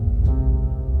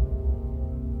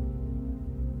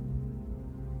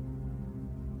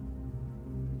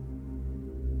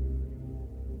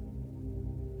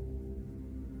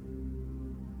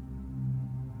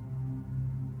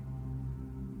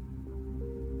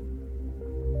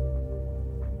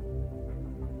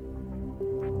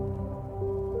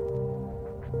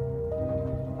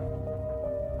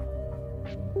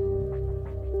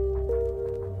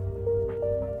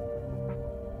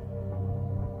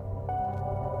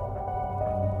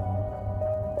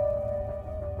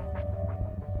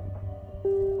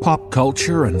 Pop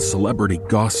culture and celebrity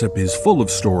gossip is full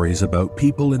of stories about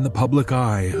people in the public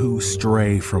eye who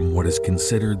stray from what is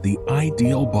considered the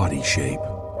ideal body shape.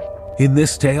 In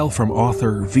this tale from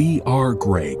author V.R.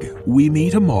 Gregg, we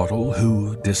meet a model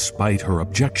who, despite her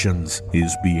objections,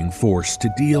 is being forced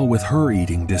to deal with her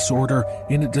eating disorder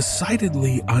in a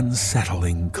decidedly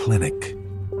unsettling clinic.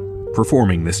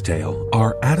 Performing this tale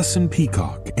are Addison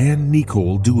Peacock and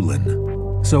Nicole Doolin.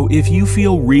 So if you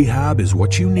feel rehab is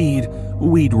what you need,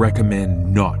 we'd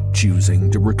recommend not choosing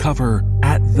to recover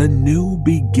at the New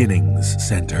Beginnings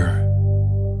Center.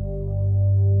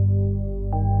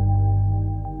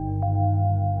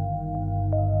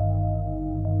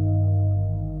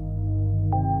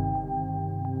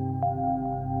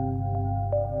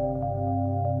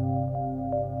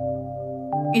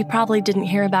 You probably didn't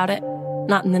hear about it,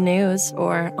 not in the news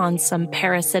or on some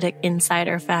parasitic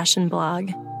insider fashion blog.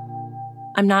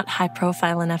 I'm not high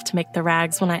profile enough to make the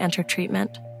rags when I enter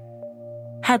treatment.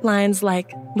 Headlines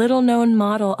like, "Little-known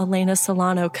model Elena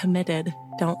Solano committed,"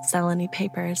 don't sell any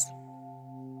papers.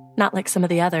 Not like some of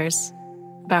the others,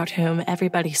 about whom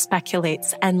everybody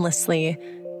speculates endlessly.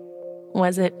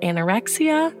 Was it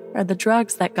anorexia or the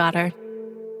drugs that got her?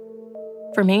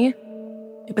 For me,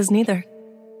 it was neither.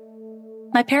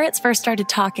 My parents first started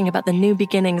talking about the New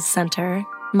Beginnings Center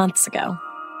months ago.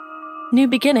 New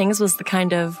Beginnings was the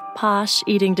kind of posh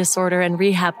eating disorder and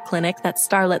rehab clinic that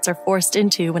starlets are forced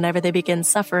into whenever they begin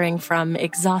suffering from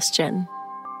exhaustion.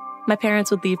 My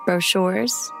parents would leave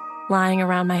brochures lying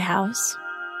around my house.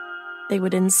 They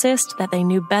would insist that they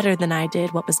knew better than I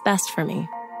did what was best for me,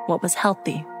 what was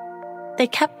healthy. They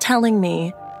kept telling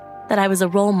me that I was a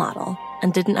role model,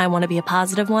 and didn't I want to be a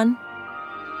positive one?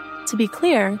 To be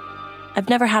clear, I've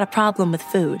never had a problem with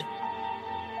food.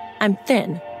 I'm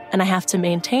thin, and I have to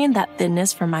maintain that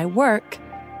thinness for my work,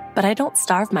 but I don't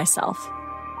starve myself.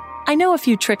 I know a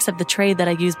few tricks of the trade that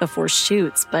I use before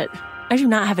shoots, but I do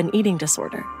not have an eating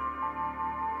disorder.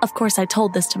 Of course, I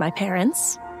told this to my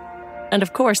parents, and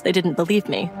of course, they didn't believe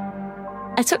me.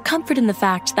 I took comfort in the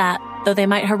fact that, though they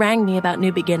might harangue me about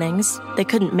New Beginnings, they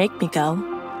couldn't make me go.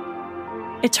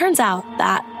 It turns out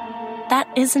that that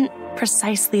isn't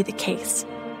precisely the case.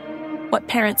 What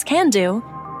parents can do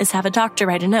is have a doctor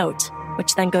write a note,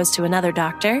 which then goes to another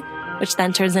doctor, which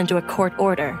then turns into a court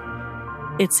order.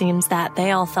 It seems that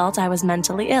they all felt I was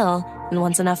mentally ill, and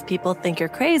once enough people think you're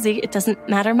crazy, it doesn't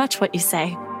matter much what you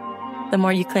say. The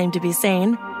more you claim to be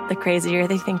sane, the crazier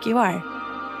they think you are.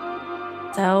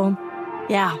 So,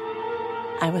 yeah,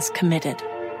 I was committed.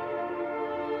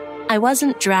 I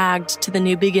wasn't dragged to the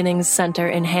New Beginnings Center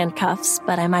in handcuffs,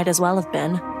 but I might as well have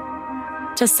been.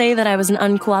 To say that I was an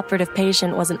uncooperative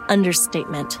patient was an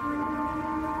understatement.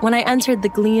 When I entered the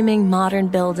gleaming modern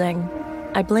building,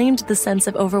 I blamed the sense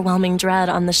of overwhelming dread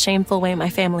on the shameful way my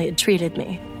family had treated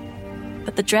me.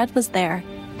 But the dread was there,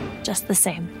 just the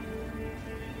same.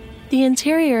 The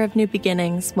interior of New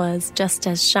Beginnings was just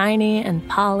as shiny and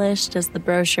polished as the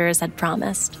brochures had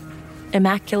promised.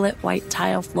 Immaculate white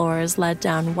tile floors led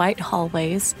down white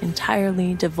hallways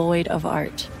entirely devoid of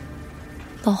art.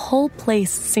 The whole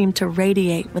place seemed to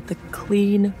radiate with the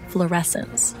clean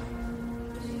fluorescence.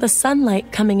 The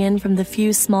sunlight coming in from the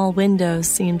few small windows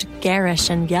seemed garish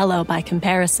and yellow by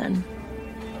comparison.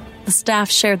 The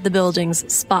staff shared the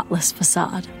building's spotless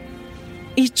facade.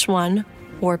 Each one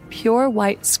wore pure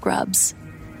white scrubs,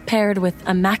 paired with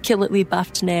immaculately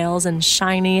buffed nails and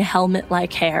shiny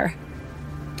helmet-like hair.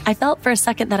 I felt for a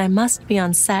second that I must be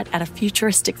on set at a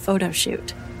futuristic photo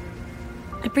shoot.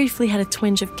 I briefly had a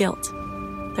twinge of guilt.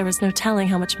 There was no telling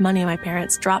how much money my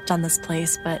parents dropped on this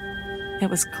place, but it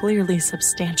was clearly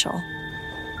substantial.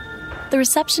 The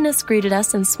receptionist greeted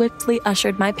us and swiftly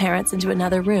ushered my parents into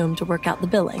another room to work out the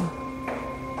billing.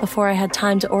 Before I had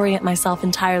time to orient myself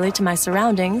entirely to my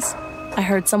surroundings, I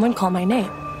heard someone call my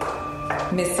name.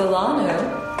 Miss Solano.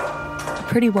 A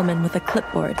pretty woman with a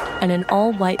clipboard and an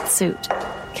all-white suit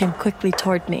came quickly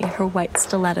toward me, her white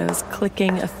stilettos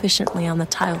clicking efficiently on the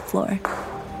tile floor.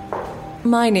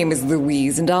 My name is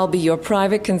Louise, and I'll be your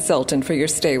private consultant for your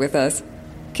stay with us.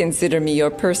 Consider me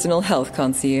your personal health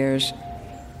concierge.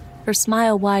 Her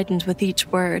smile widened with each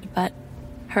word, but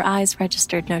her eyes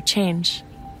registered no change.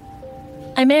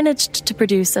 I managed to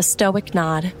produce a stoic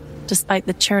nod, despite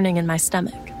the churning in my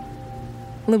stomach.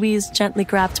 Louise gently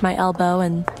grabbed my elbow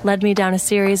and led me down a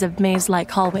series of maze-like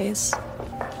hallways.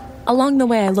 Along the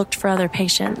way, I looked for other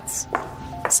patients,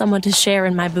 someone to share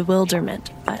in my bewilderment,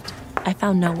 but I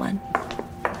found no one.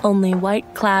 Only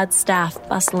white-clad staff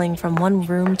bustling from one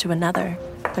room to another,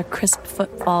 their crisp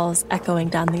footfalls echoing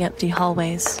down the empty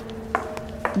hallways.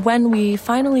 When we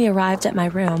finally arrived at my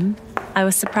room, I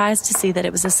was surprised to see that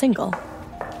it was a single.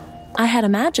 I had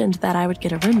imagined that I would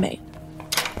get a roommate.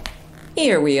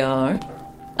 Here we are.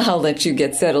 I'll let you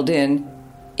get settled in.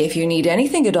 If you need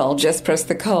anything at all, just press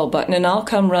the call button and I'll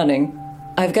come running.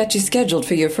 I've got you scheduled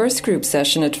for your first group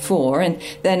session at 4, and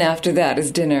then after that is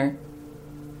dinner.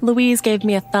 Louise gave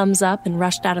me a thumbs up and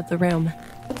rushed out of the room.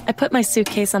 I put my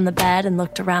suitcase on the bed and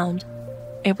looked around.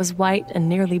 It was white and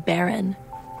nearly barren.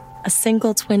 A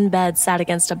single twin bed sat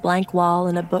against a blank wall,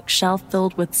 and a bookshelf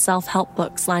filled with self-help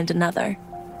books lined another.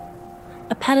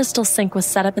 A pedestal sink was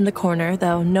set up in the corner,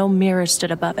 though no mirror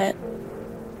stood above it.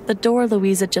 The door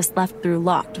Louise had just left through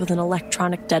locked with an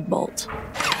electronic deadbolt.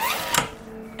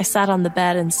 I sat on the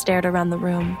bed and stared around the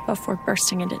room before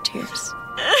bursting into tears.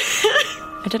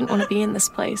 I didn't want to be in this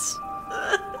place.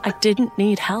 I didn't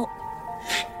need help.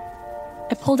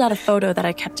 I pulled out a photo that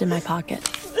I kept in my pocket.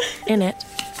 In it,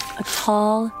 a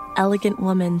tall, elegant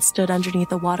woman stood underneath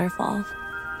a waterfall.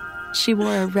 She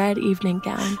wore a red evening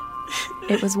gown.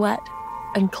 It was wet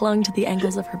and clung to the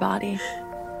angles of her body.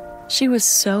 She was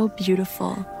so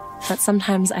beautiful that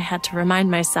sometimes I had to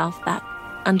remind myself that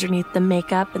underneath the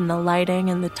makeup and the lighting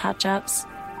and the touch-ups,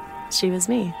 she was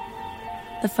me.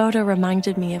 The photo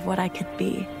reminded me of what I could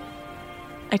be.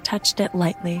 I touched it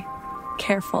lightly,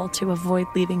 careful to avoid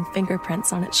leaving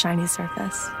fingerprints on its shiny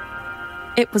surface.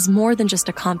 It was more than just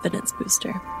a confidence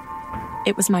booster.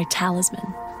 It was my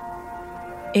talisman.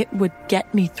 It would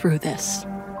get me through this.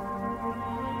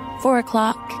 4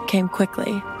 o'clock came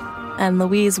quickly, and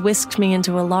Louise whisked me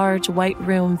into a large white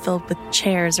room filled with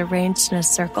chairs arranged in a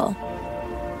circle.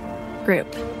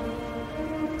 Group.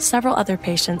 Several other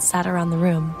patients sat around the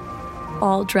room,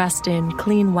 all dressed in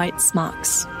clean white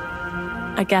smocks.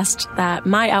 I guessed that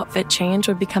my outfit change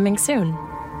would be coming soon.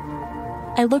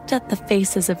 I looked at the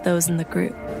faces of those in the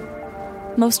group.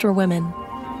 Most were women.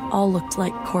 All looked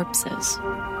like corpses.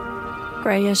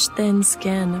 Grayish, thin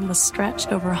skin was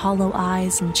stretched over hollow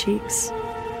eyes and cheeks.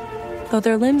 Though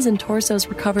their limbs and torsos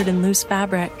were covered in loose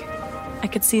fabric, I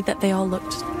could see that they all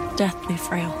looked deathly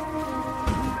frail.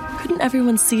 Couldn't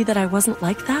everyone see that I wasn't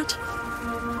like that?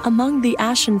 Among the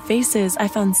ashen faces, I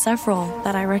found several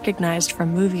that I recognized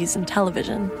from movies and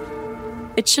television.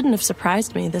 It shouldn't have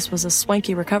surprised me. This was a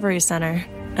swanky recovery center,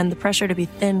 and the pressure to be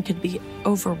thin could be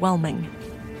overwhelming.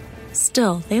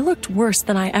 Still, they looked worse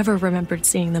than I ever remembered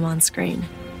seeing them on screen.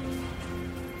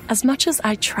 As much as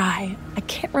I try, I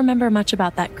can't remember much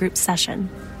about that group session.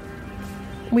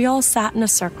 We all sat in a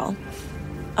circle.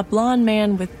 A blonde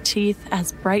man with teeth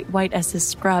as bright white as his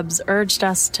scrubs urged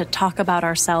us to talk about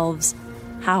ourselves,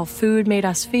 how food made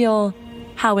us feel,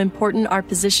 how important our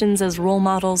positions as role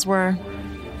models were.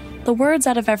 The words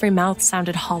out of every mouth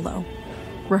sounded hollow,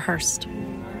 rehearsed.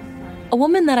 A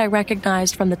woman that I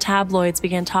recognized from the tabloids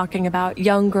began talking about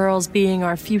young girls being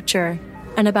our future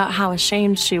and about how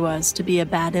ashamed she was to be a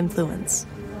bad influence.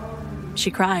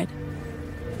 She cried.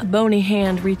 A bony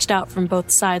hand reached out from both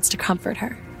sides to comfort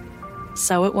her.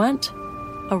 So it went,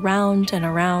 around and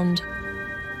around.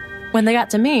 When they got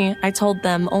to me, I told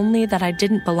them only that I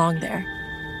didn't belong there.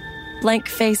 Blank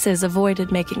faces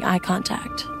avoided making eye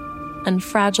contact, and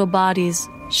fragile bodies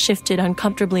shifted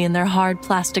uncomfortably in their hard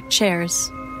plastic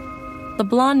chairs. The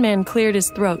blonde man cleared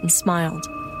his throat and smiled.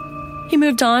 He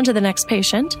moved on to the next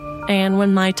patient, and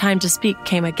when my time to speak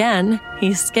came again,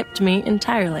 he skipped me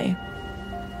entirely.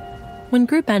 When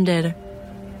group ended,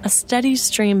 a steady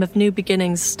stream of New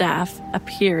Beginnings staff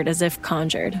appeared as if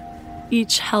conjured.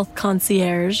 Each health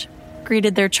concierge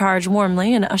greeted their charge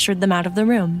warmly and ushered them out of the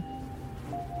room.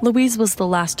 Louise was the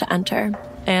last to enter,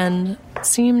 and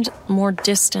seemed more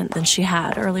distant than she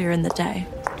had earlier in the day.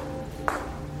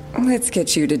 Let's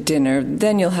get you to dinner,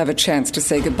 then you'll have a chance to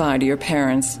say goodbye to your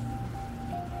parents.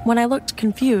 When I looked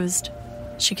confused,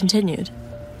 she continued.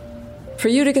 For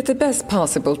you to get the best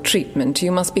possible treatment,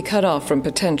 you must be cut off from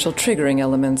potential triggering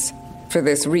elements. For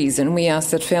this reason, we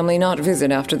ask that family not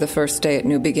visit after the first day at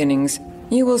New Beginnings.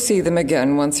 You will see them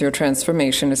again once your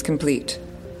transformation is complete.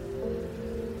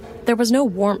 There was no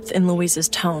warmth in Louise's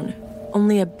tone,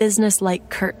 only a business-like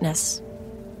curtness.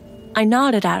 I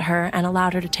nodded at her and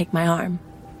allowed her to take my arm.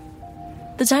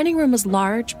 The dining room was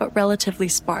large but relatively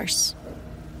sparse.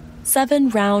 7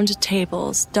 round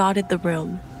tables dotted the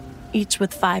room, each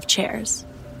with 5 chairs.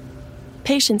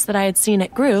 Patients that I had seen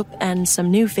at group and some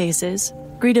new faces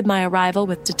greeted my arrival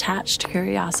with detached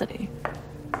curiosity.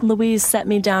 Louise set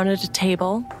me down at a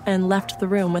table and left the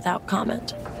room without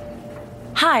comment.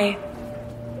 Hi,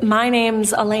 my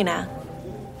name's Elena.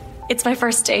 It's my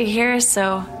first day here,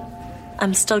 so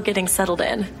I'm still getting settled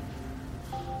in.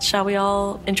 Shall we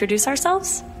all introduce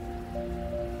ourselves?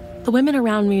 The women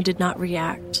around me did not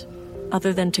react,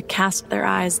 other than to cast their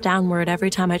eyes downward every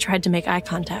time I tried to make eye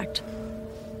contact.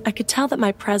 I could tell that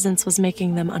my presence was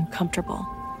making them uncomfortable.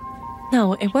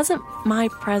 No, it wasn't my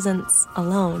presence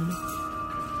alone.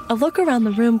 A look around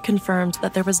the room confirmed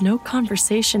that there was no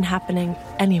conversation happening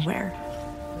anywhere.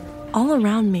 All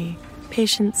around me,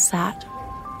 patients sat,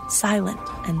 silent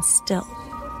and still.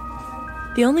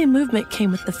 The only movement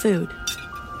came with the food.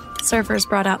 Servers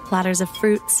brought out platters of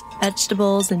fruits,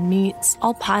 vegetables, and meats,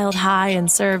 all piled high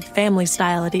and served family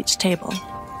style at each table.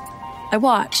 I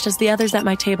watched as the others at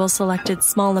my table selected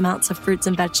small amounts of fruits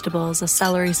and vegetables, a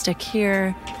celery stick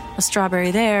here, a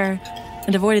strawberry there,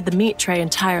 and avoided the meat tray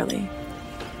entirely.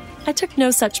 I took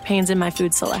no such pains in my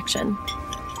food selection.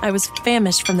 I was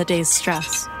famished from the day's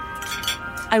stress.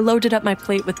 I loaded up my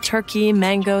plate with turkey,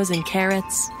 mangoes, and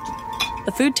carrots.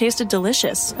 The food tasted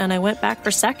delicious, and I went back for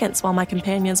seconds while my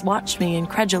companions watched me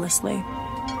incredulously.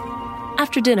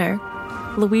 After dinner,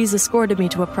 Louise escorted me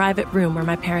to a private room where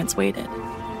my parents waited.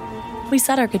 We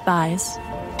said our goodbyes,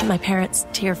 my parents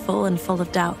tearful and full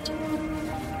of doubt.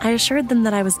 I assured them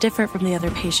that I was different from the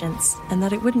other patients and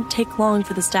that it wouldn't take long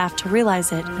for the staff to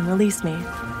realize it and release me.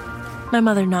 My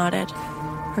mother nodded,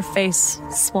 her face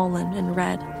swollen and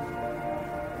red.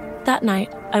 That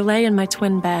night, I lay in my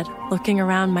twin bed, looking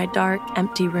around my dark,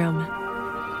 empty room.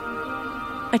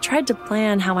 I tried to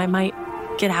plan how I might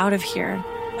get out of here,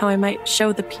 how I might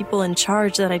show the people in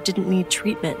charge that I didn't need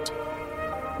treatment.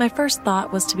 My first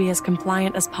thought was to be as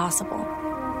compliant as possible,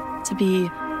 to be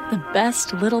the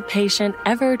best little patient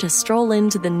ever to stroll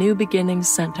into the New Beginnings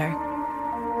Center.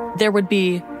 There would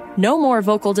be no more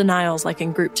vocal denials like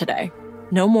in group today,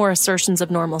 no more assertions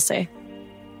of normalcy.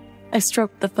 I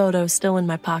stroked the photo still in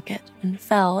my pocket and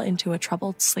fell into a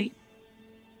troubled sleep.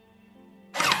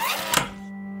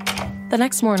 The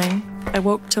next morning, I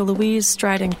woke to Louise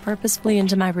striding purposefully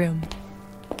into my room.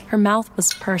 Her mouth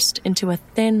was pursed into a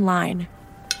thin line,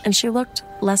 and she looked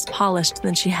less polished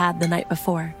than she had the night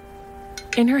before.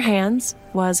 In her hands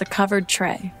was a covered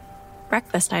tray.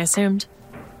 Breakfast, I assumed.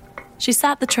 She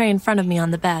sat the tray in front of me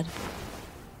on the bed.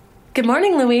 "Good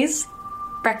morning, Louise.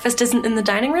 Breakfast isn't in the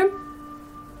dining room?"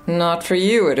 Not for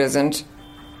you, it isn't.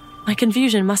 My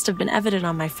confusion must have been evident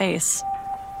on my face.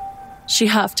 She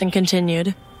huffed and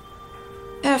continued.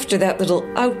 After that little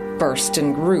outburst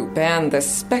in group and the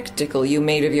spectacle you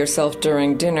made of yourself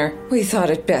during dinner, we thought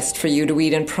it best for you to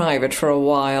eat in private for a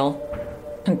while.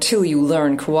 Until you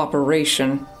learn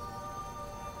cooperation.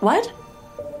 What?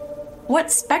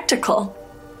 What spectacle?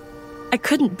 I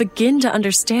couldn't begin to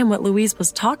understand what Louise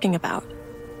was talking about.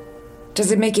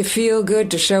 Does it make you feel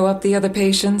good to show up the other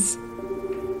patients?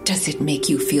 Does it make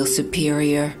you feel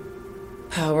superior?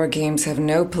 Power games have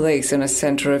no place in a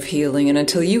center of healing, and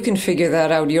until you can figure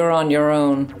that out, you're on your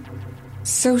own.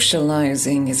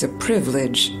 Socializing is a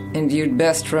privilege, and you'd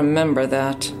best remember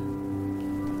that.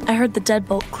 I heard the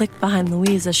deadbolt click behind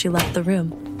Louise as she left the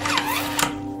room.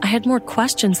 I had more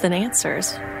questions than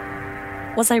answers.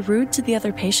 Was I rude to the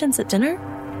other patients at dinner?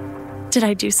 Did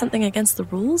I do something against the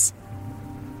rules?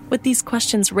 With these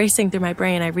questions racing through my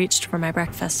brain, I reached for my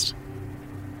breakfast.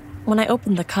 When I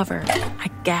opened the cover, I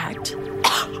gagged.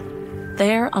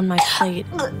 There on my plate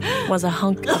was a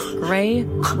hunk of gray,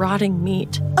 rotting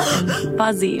meat and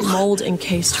fuzzy,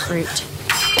 mold-encased fruit.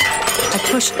 I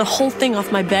pushed the whole thing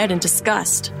off my bed in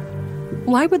disgust.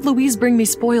 Why would Louise bring me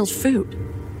spoiled food?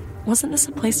 Wasn't this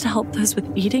a place to help those with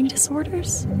eating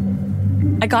disorders?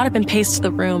 I got up and paced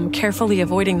the room, carefully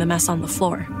avoiding the mess on the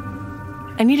floor.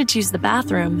 I needed to use the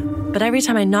bathroom, but every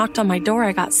time I knocked on my door,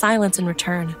 I got silence in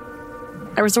return.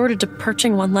 I resorted to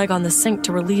perching one leg on the sink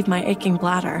to relieve my aching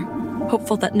bladder,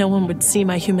 hopeful that no one would see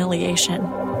my humiliation.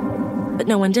 But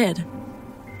no one did.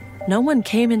 No one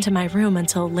came into my room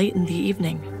until late in the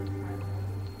evening.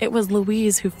 It was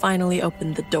Louise who finally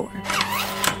opened the door.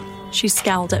 She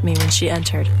scowled at me when she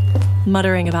entered,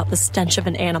 muttering about the stench of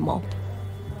an animal.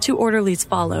 2 orderlies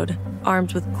followed,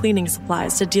 armed with cleaning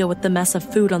supplies to deal with the mess of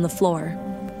food on the floor.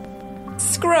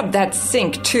 Scrub that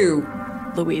sink, too,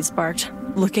 Louise barked,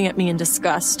 looking at me in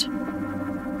disgust.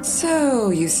 So,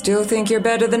 you still think you're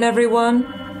better than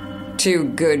everyone? Too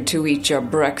good to eat your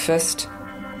breakfast?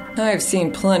 I've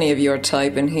seen plenty of your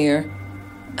type in here.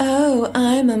 Oh,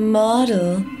 I'm a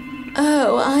model.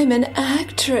 Oh, I'm an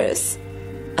actress.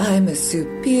 I'm a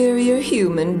superior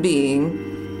human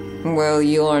being. Well,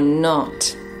 you're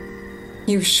not.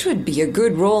 You should be a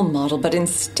good role model, but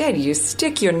instead you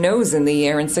stick your nose in the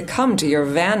air and succumb to your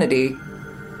vanity.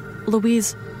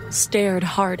 Louise stared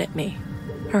hard at me,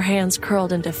 her hands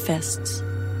curled into fists.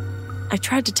 I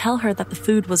tried to tell her that the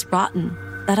food was rotten,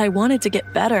 that I wanted to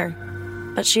get better,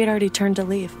 but she had already turned to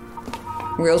leave.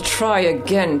 We'll try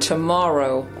again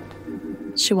tomorrow.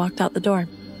 She walked out the door.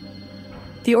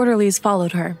 The orderlies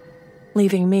followed her,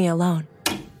 leaving me alone.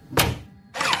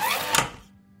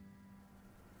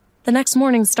 The next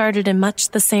morning started in much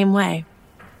the same way.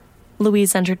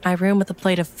 Louise entered my room with a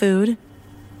plate of food,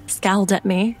 scowled at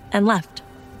me, and left.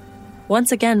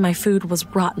 Once again, my food was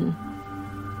rotten.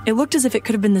 It looked as if it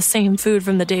could have been the same food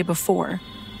from the day before.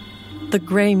 The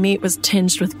gray meat was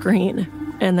tinged with green,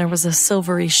 and there was a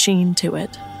silvery sheen to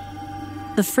it.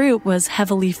 The fruit was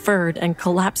heavily furred and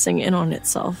collapsing in on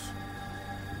itself.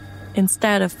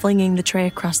 Instead of flinging the tray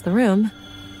across the room,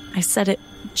 I set it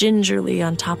gingerly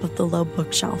on top of the low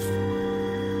bookshelf.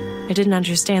 I didn't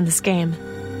understand this game,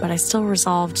 but I still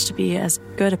resolved to be as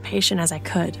good a patient as I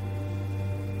could.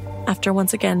 After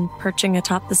once again perching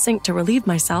atop the sink to relieve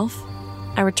myself,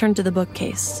 I returned to the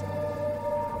bookcase.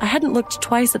 I hadn't looked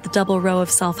twice at the double row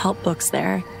of self-help books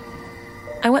there.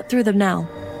 I went through them now,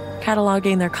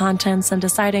 cataloging their contents and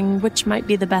deciding which might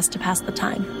be the best to pass the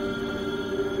time.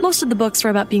 Most of the books were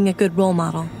about being a good role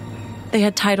model. They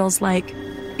had titles like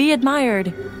Be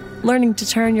Admired, Learning to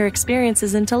Turn Your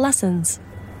Experiences into Lessons,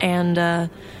 and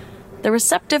The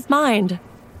Receptive Mind,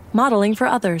 Modeling for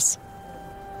Others.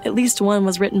 At least one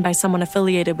was written by someone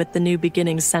affiliated with the New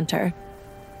Beginnings Center.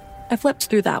 I flipped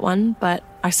through that one, but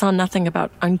I saw nothing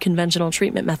about unconventional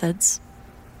treatment methods.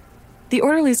 The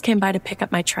orderlies came by to pick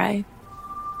up my tray.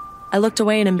 I looked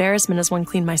away in embarrassment as one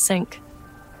cleaned my sink.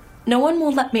 No one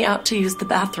will let me out to use the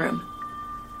bathroom.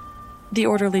 The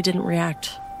orderly didn't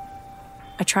react.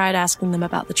 I tried asking them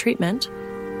about the treatment,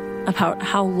 about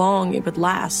how long it would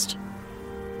last.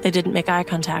 They didn't make eye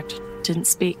contact, didn't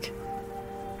speak.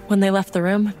 When they left the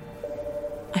room,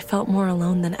 I felt more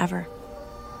alone than ever.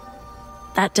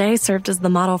 That day served as the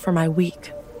model for my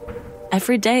week.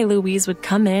 Every day, Louise would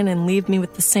come in and leave me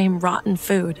with the same rotten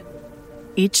food.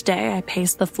 Each day, I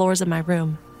paced the floors of my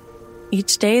room.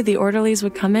 Each day, the orderlies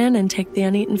would come in and take the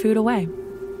uneaten food away.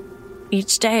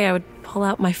 Each day, I would pull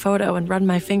out my photo and run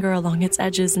my finger along its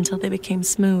edges until they became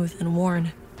smooth and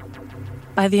worn.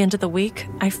 By the end of the week,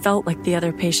 I felt like the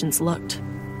other patients looked.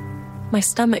 My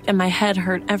stomach and my head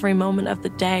hurt every moment of the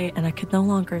day, and I could no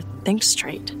longer think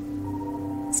straight.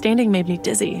 Standing made me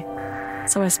dizzy,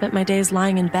 so I spent my days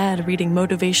lying in bed reading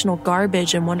motivational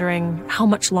garbage and wondering how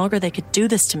much longer they could do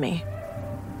this to me.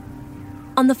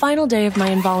 On the final day of my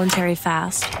involuntary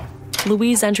fast,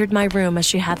 Louise entered my room as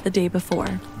she had the day before.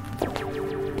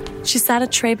 She sat a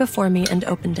tray before me and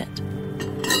opened it.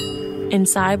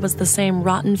 Inside was the same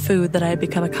rotten food that I had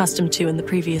become accustomed to in the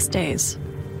previous days.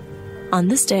 On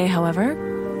this day, however,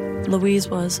 Louise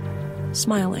was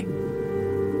smiling.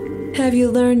 Have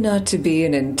you learned not to be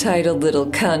an entitled little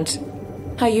cunt?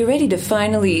 Are you ready to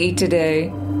finally eat today?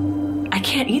 I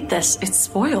can't eat this. It's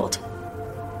spoiled.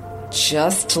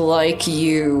 Just like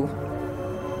you.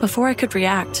 Before I could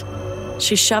react,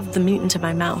 she shoved the meat into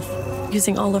my mouth,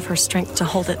 using all of her strength to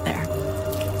hold it there.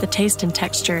 The taste and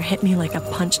texture hit me like a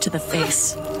punch to the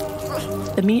face.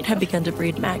 The meat had begun to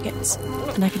breed maggots,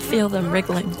 and I could feel them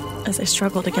wriggling as I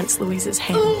struggled against Louise's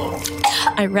hand.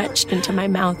 I retched into my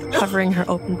mouth, covering her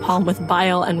open palm with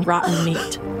bile and rotten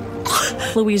meat.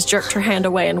 Louise jerked her hand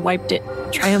away and wiped it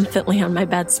triumphantly on my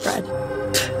bedspread.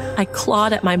 I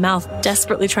clawed at my mouth,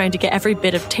 desperately trying to get every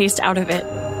bit of taste out of it.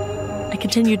 I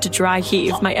continued to dry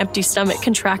heave, my empty stomach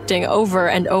contracting over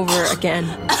and over again.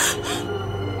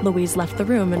 Louise left the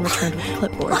room and returned with a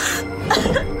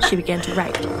clipboard. She began to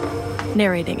write,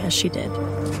 narrating as she did.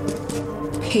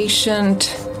 Patient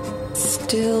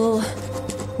still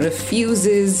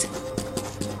refuses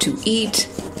to eat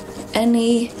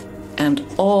any and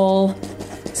all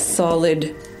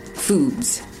solid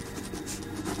foods.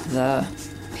 The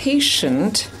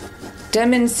patient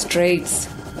demonstrates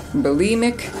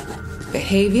bulimic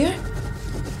behavior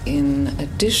in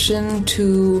addition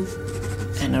to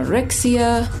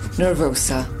anorexia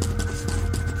nervosa.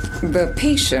 The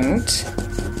patient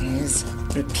is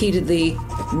repeatedly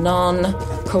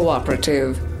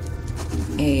non-cooperative.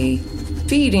 A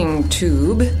feeding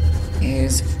tube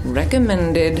is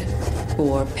recommended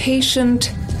for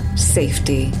patient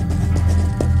safety.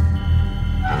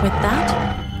 With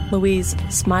that, Louise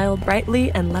smiled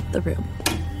brightly and left the room.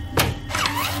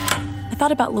 I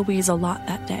thought about Louise a lot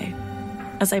that day,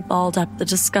 as I balled up the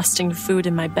disgusting food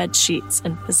in my bed sheets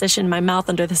and positioned my mouth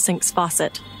under the sink's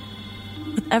faucet.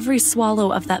 With every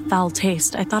swallow of that foul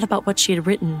taste, I thought about what she had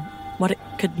written, what it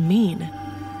could mean.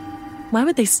 Why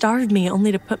would they starve me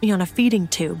only to put me on a feeding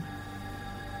tube?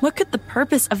 What could the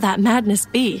purpose of that madness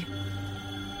be?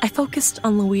 I focused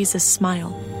on Louise's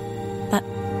smile. That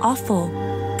awful,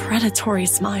 predatory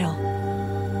smile.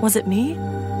 Was it me?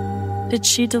 Did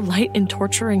she delight in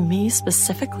torturing me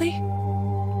specifically?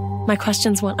 My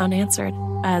questions went unanswered,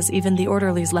 as even the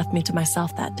orderlies left me to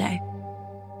myself that day.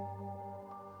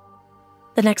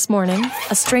 The next morning,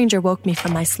 a stranger woke me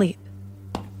from my sleep.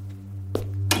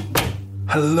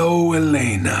 Hello,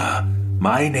 Elena.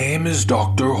 My name is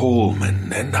Dr.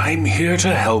 Holman, and I'm here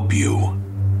to help you.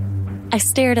 I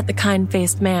stared at the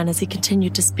kind-faced man as he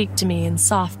continued to speak to me in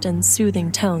soft and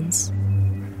soothing tones.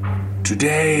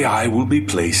 Today, I will be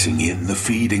placing in the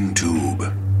feeding tube.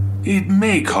 It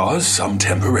may cause some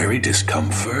temporary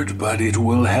discomfort, but it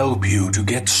will help you to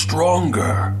get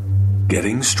stronger.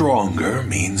 Getting stronger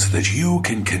means that you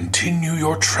can continue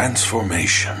your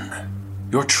transformation.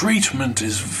 Your treatment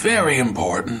is very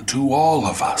important to all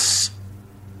of us.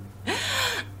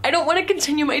 I don't want to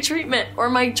continue my treatment or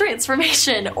my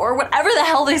transformation or whatever the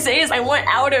hell they say is I want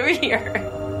out of here.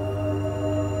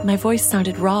 My voice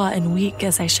sounded raw and weak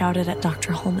as I shouted at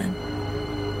Dr. Holman.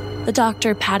 The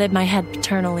doctor patted my head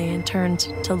paternally and turned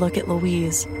to look at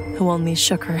Louise, who only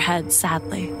shook her head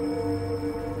sadly.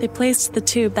 They placed the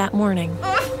tube that morning,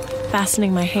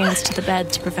 fastening my hands to the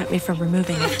bed to prevent me from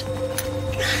removing it.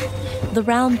 The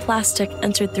round plastic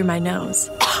entered through my nose,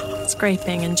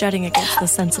 scraping and jutting against the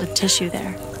sensitive tissue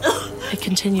there. It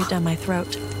continued down my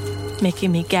throat,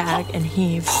 making me gag and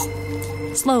heave.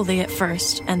 Slowly at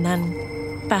first, and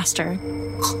then faster,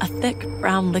 a thick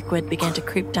brown liquid began to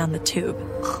creep down the tube.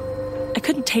 I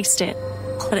couldn't taste it,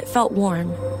 but it felt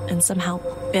warm and somehow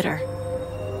bitter.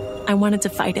 I wanted to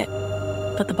fight it,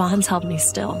 but the bonds held me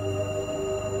still.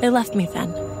 They left me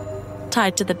then,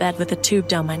 tied to the bed with a tube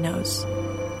down my nose.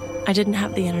 I didn't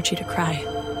have the energy to cry.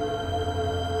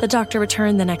 The doctor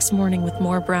returned the next morning with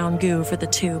more brown goo for the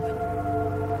tube.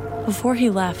 Before he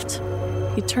left,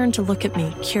 he turned to look at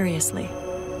me curiously.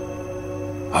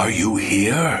 Are you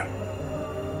here?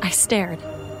 I stared.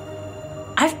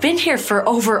 I've been here for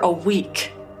over a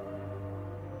week.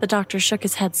 The doctor shook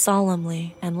his head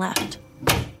solemnly and left.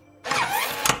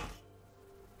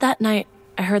 That night,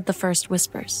 I heard the first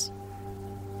whispers.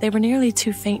 They were nearly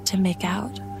too faint to make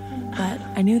out, but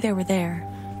I knew they were there,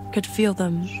 could feel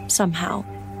them somehow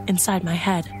inside my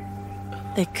head.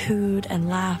 They cooed and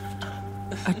laughed,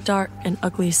 a dark and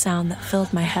ugly sound that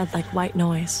filled my head like white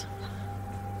noise.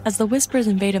 As the whispers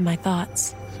invaded my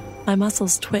thoughts, my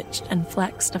muscles twitched and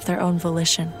flexed of their own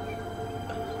volition.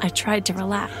 I tried to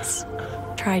relax,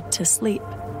 tried to sleep,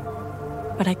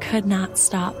 but I could not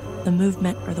stop the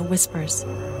movement or the whispers.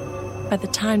 By the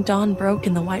time dawn broke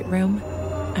in the white room,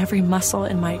 every muscle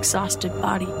in my exhausted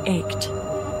body ached.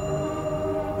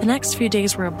 The next few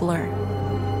days were a blur.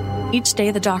 Each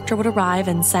day the doctor would arrive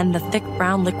and send the thick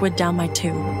brown liquid down my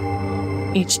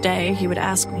tube. Each day he would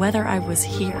ask whether I was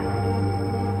here.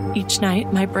 Each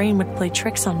night my brain would play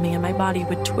tricks on me and my body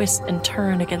would twist and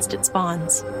turn against its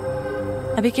bonds.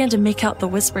 I began to make out the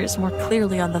whispers more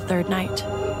clearly on the third night.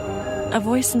 A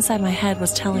voice inside my head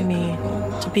was telling me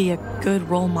to be a good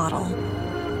role model,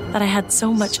 that I had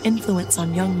so much influence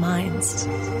on young minds.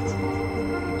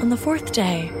 On the fourth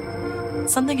day,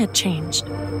 something had changed.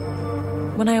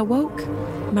 When I awoke,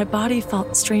 my body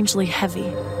felt strangely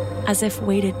heavy, as if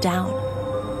weighted down.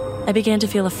 I began to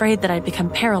feel afraid that I'd become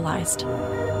paralyzed.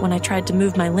 When I tried to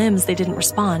move my limbs, they didn't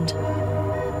respond.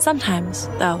 Sometimes,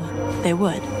 though, they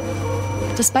would.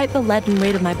 Despite the leaden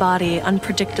weight of my body,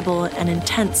 unpredictable and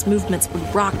intense movements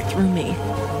would rock through me.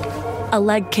 A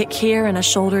leg kick here and a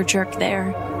shoulder jerk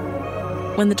there.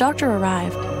 When the doctor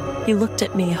arrived, he looked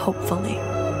at me hopefully.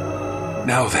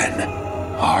 Now then,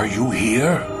 are you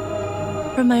here?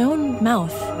 From my own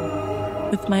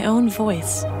mouth, with my own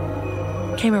voice,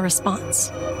 came a response.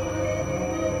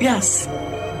 Yes,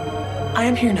 I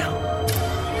am here now.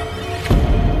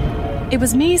 It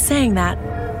was me saying that,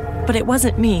 but it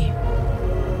wasn't me.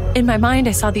 In my mind,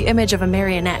 I saw the image of a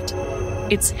marionette,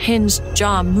 its hinged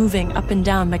jaw moving up and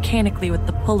down mechanically with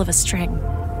the pull of a string.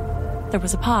 There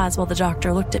was a pause while the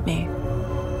doctor looked at me.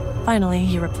 Finally,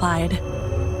 he replied,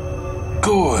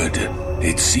 Good.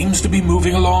 It seems to be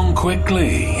moving along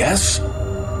quickly, yes?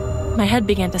 My head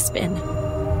began to spin.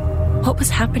 What was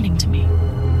happening to me?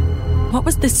 What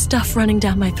was this stuff running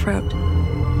down my throat?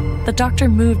 The doctor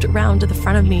moved around to the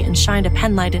front of me and shined a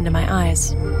penlight into my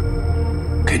eyes.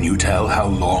 Can you tell how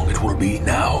long it will be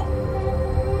now?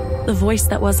 The voice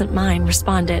that wasn't mine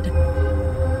responded.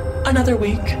 Another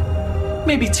week,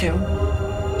 maybe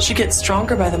 2. She gets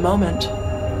stronger by the moment,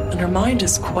 and her mind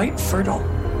is quite fertile.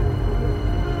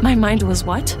 My mind was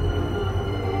what?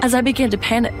 As I began to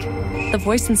panic, the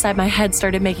voice inside my head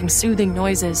started making soothing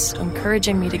noises,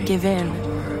 encouraging me to give in,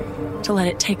 to let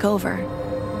it take over.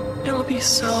 It'll be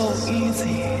so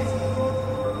easy.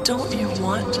 Don't you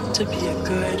want to be a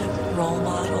good role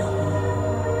model?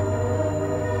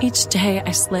 Each day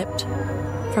I slipped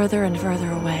further and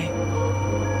further away.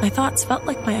 My thoughts felt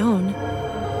like my own,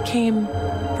 came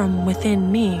from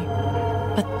within me,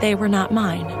 but they were not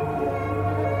mine.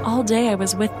 All day I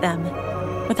was with them,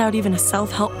 without even a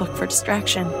self-help book for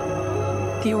distraction.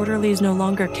 The orderlies no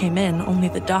longer came in, only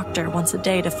the doctor once a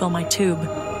day to fill my tube.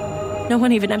 No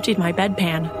one even emptied my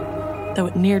bedpan, though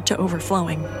it neared to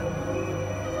overflowing.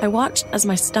 I watched as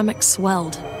my stomach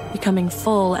swelled, becoming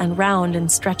full and round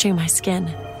and stretching my skin.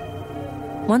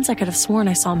 Once I could have sworn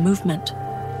I saw movement,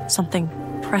 something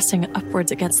pressing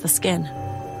upwards against the skin.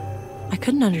 I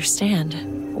couldn't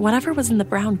understand. Whatever was in the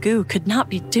brown goo could not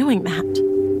be doing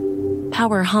that.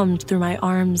 Power hummed through my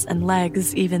arms and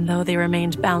legs, even though they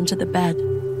remained bound to the bed.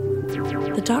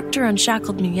 The doctor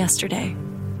unshackled me yesterday,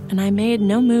 and I made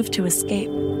no move to escape,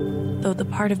 though the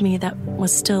part of me that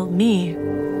was still me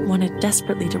wanted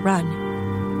desperately to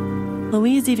run.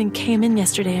 Louise even came in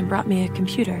yesterday and brought me a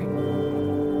computer.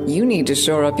 You need to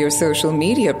shore up your social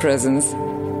media presence.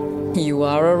 You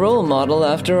are a role model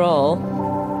after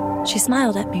all. She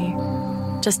smiled at me,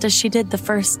 just as she did the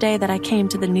first day that I came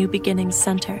to the New Beginnings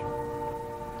Center.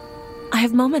 I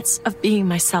have moments of being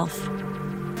myself,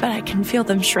 but I can feel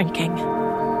them shrinking,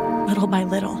 little by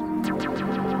little.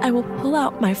 I will pull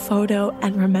out my photo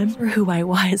and remember who I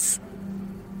was,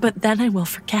 but then I will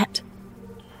forget.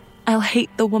 I'll hate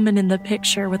the woman in the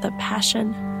picture with a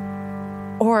passion.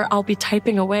 Or I'll be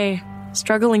typing away,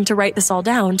 struggling to write this all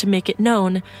down to make it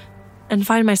known, and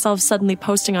find myself suddenly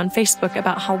posting on Facebook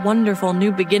about how wonderful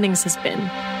New Beginnings has been.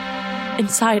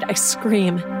 Inside, I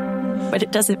scream, but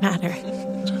it doesn't matter.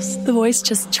 The voice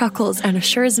just chuckles and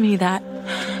assures me that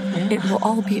it will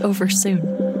all be over soon.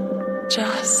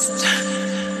 Just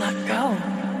let go.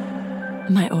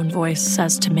 My own voice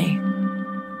says to me.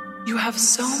 You have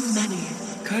so many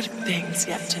good things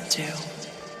yet to do.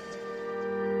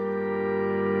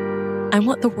 I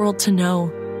want the world to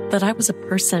know that I was a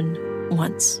person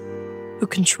once who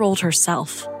controlled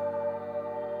herself.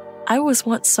 I was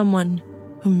once someone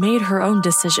who made her own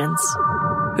decisions,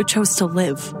 who chose to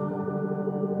live.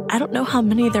 I don't know how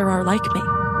many there are like me.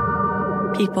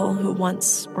 People who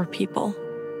once were people.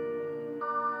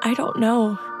 I don't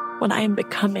know what I am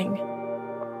becoming.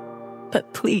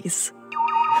 But please,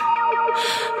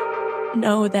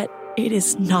 know that it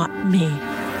is not me.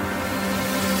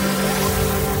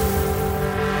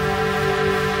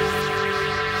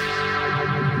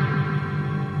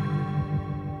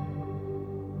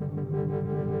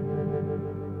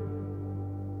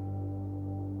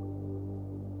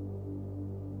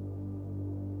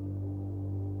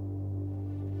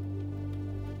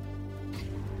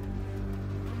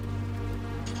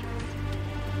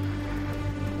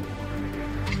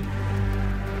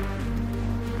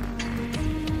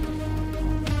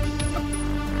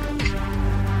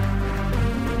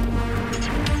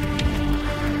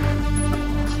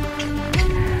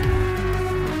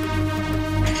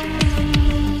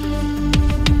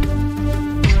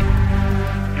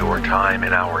 Time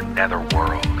in our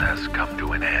netherworld has come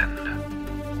to an end.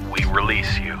 We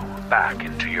release you back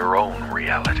into your own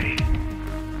reality.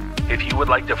 If you would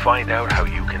like to find out how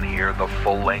you can hear the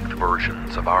full-length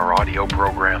versions of our audio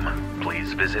program,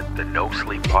 please visit the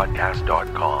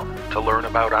NoSleepPodcast.com to learn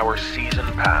about our Season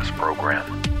Pass program.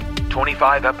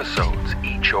 25 episodes,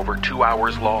 each over 2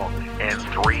 hours long, and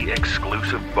 3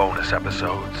 exclusive bonus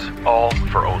episodes, all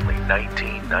for only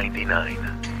 $19.99.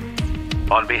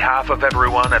 On behalf of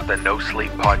everyone at the No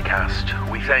Sleep Podcast,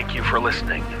 we thank you for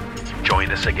listening. Join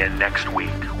us again next week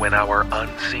when our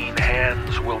unseen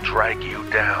hands will drag you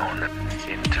down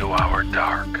into our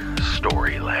dark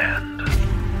storyland.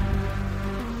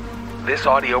 This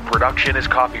audio production is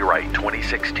copyright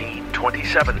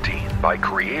 2016-2017 by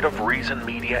Creative Reason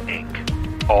Media,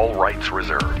 Inc. All rights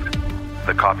reserved.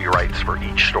 The copyrights for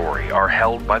each story are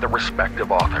held by the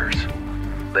respective authors.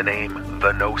 The name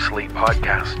The No Sleep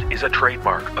Podcast is a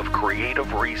trademark of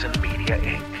Creative Reason Media,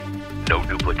 Inc. No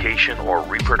duplication or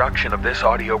reproduction of this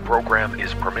audio program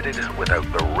is permitted without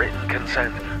the written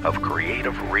consent of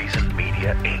Creative Reason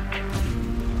Media, Inc.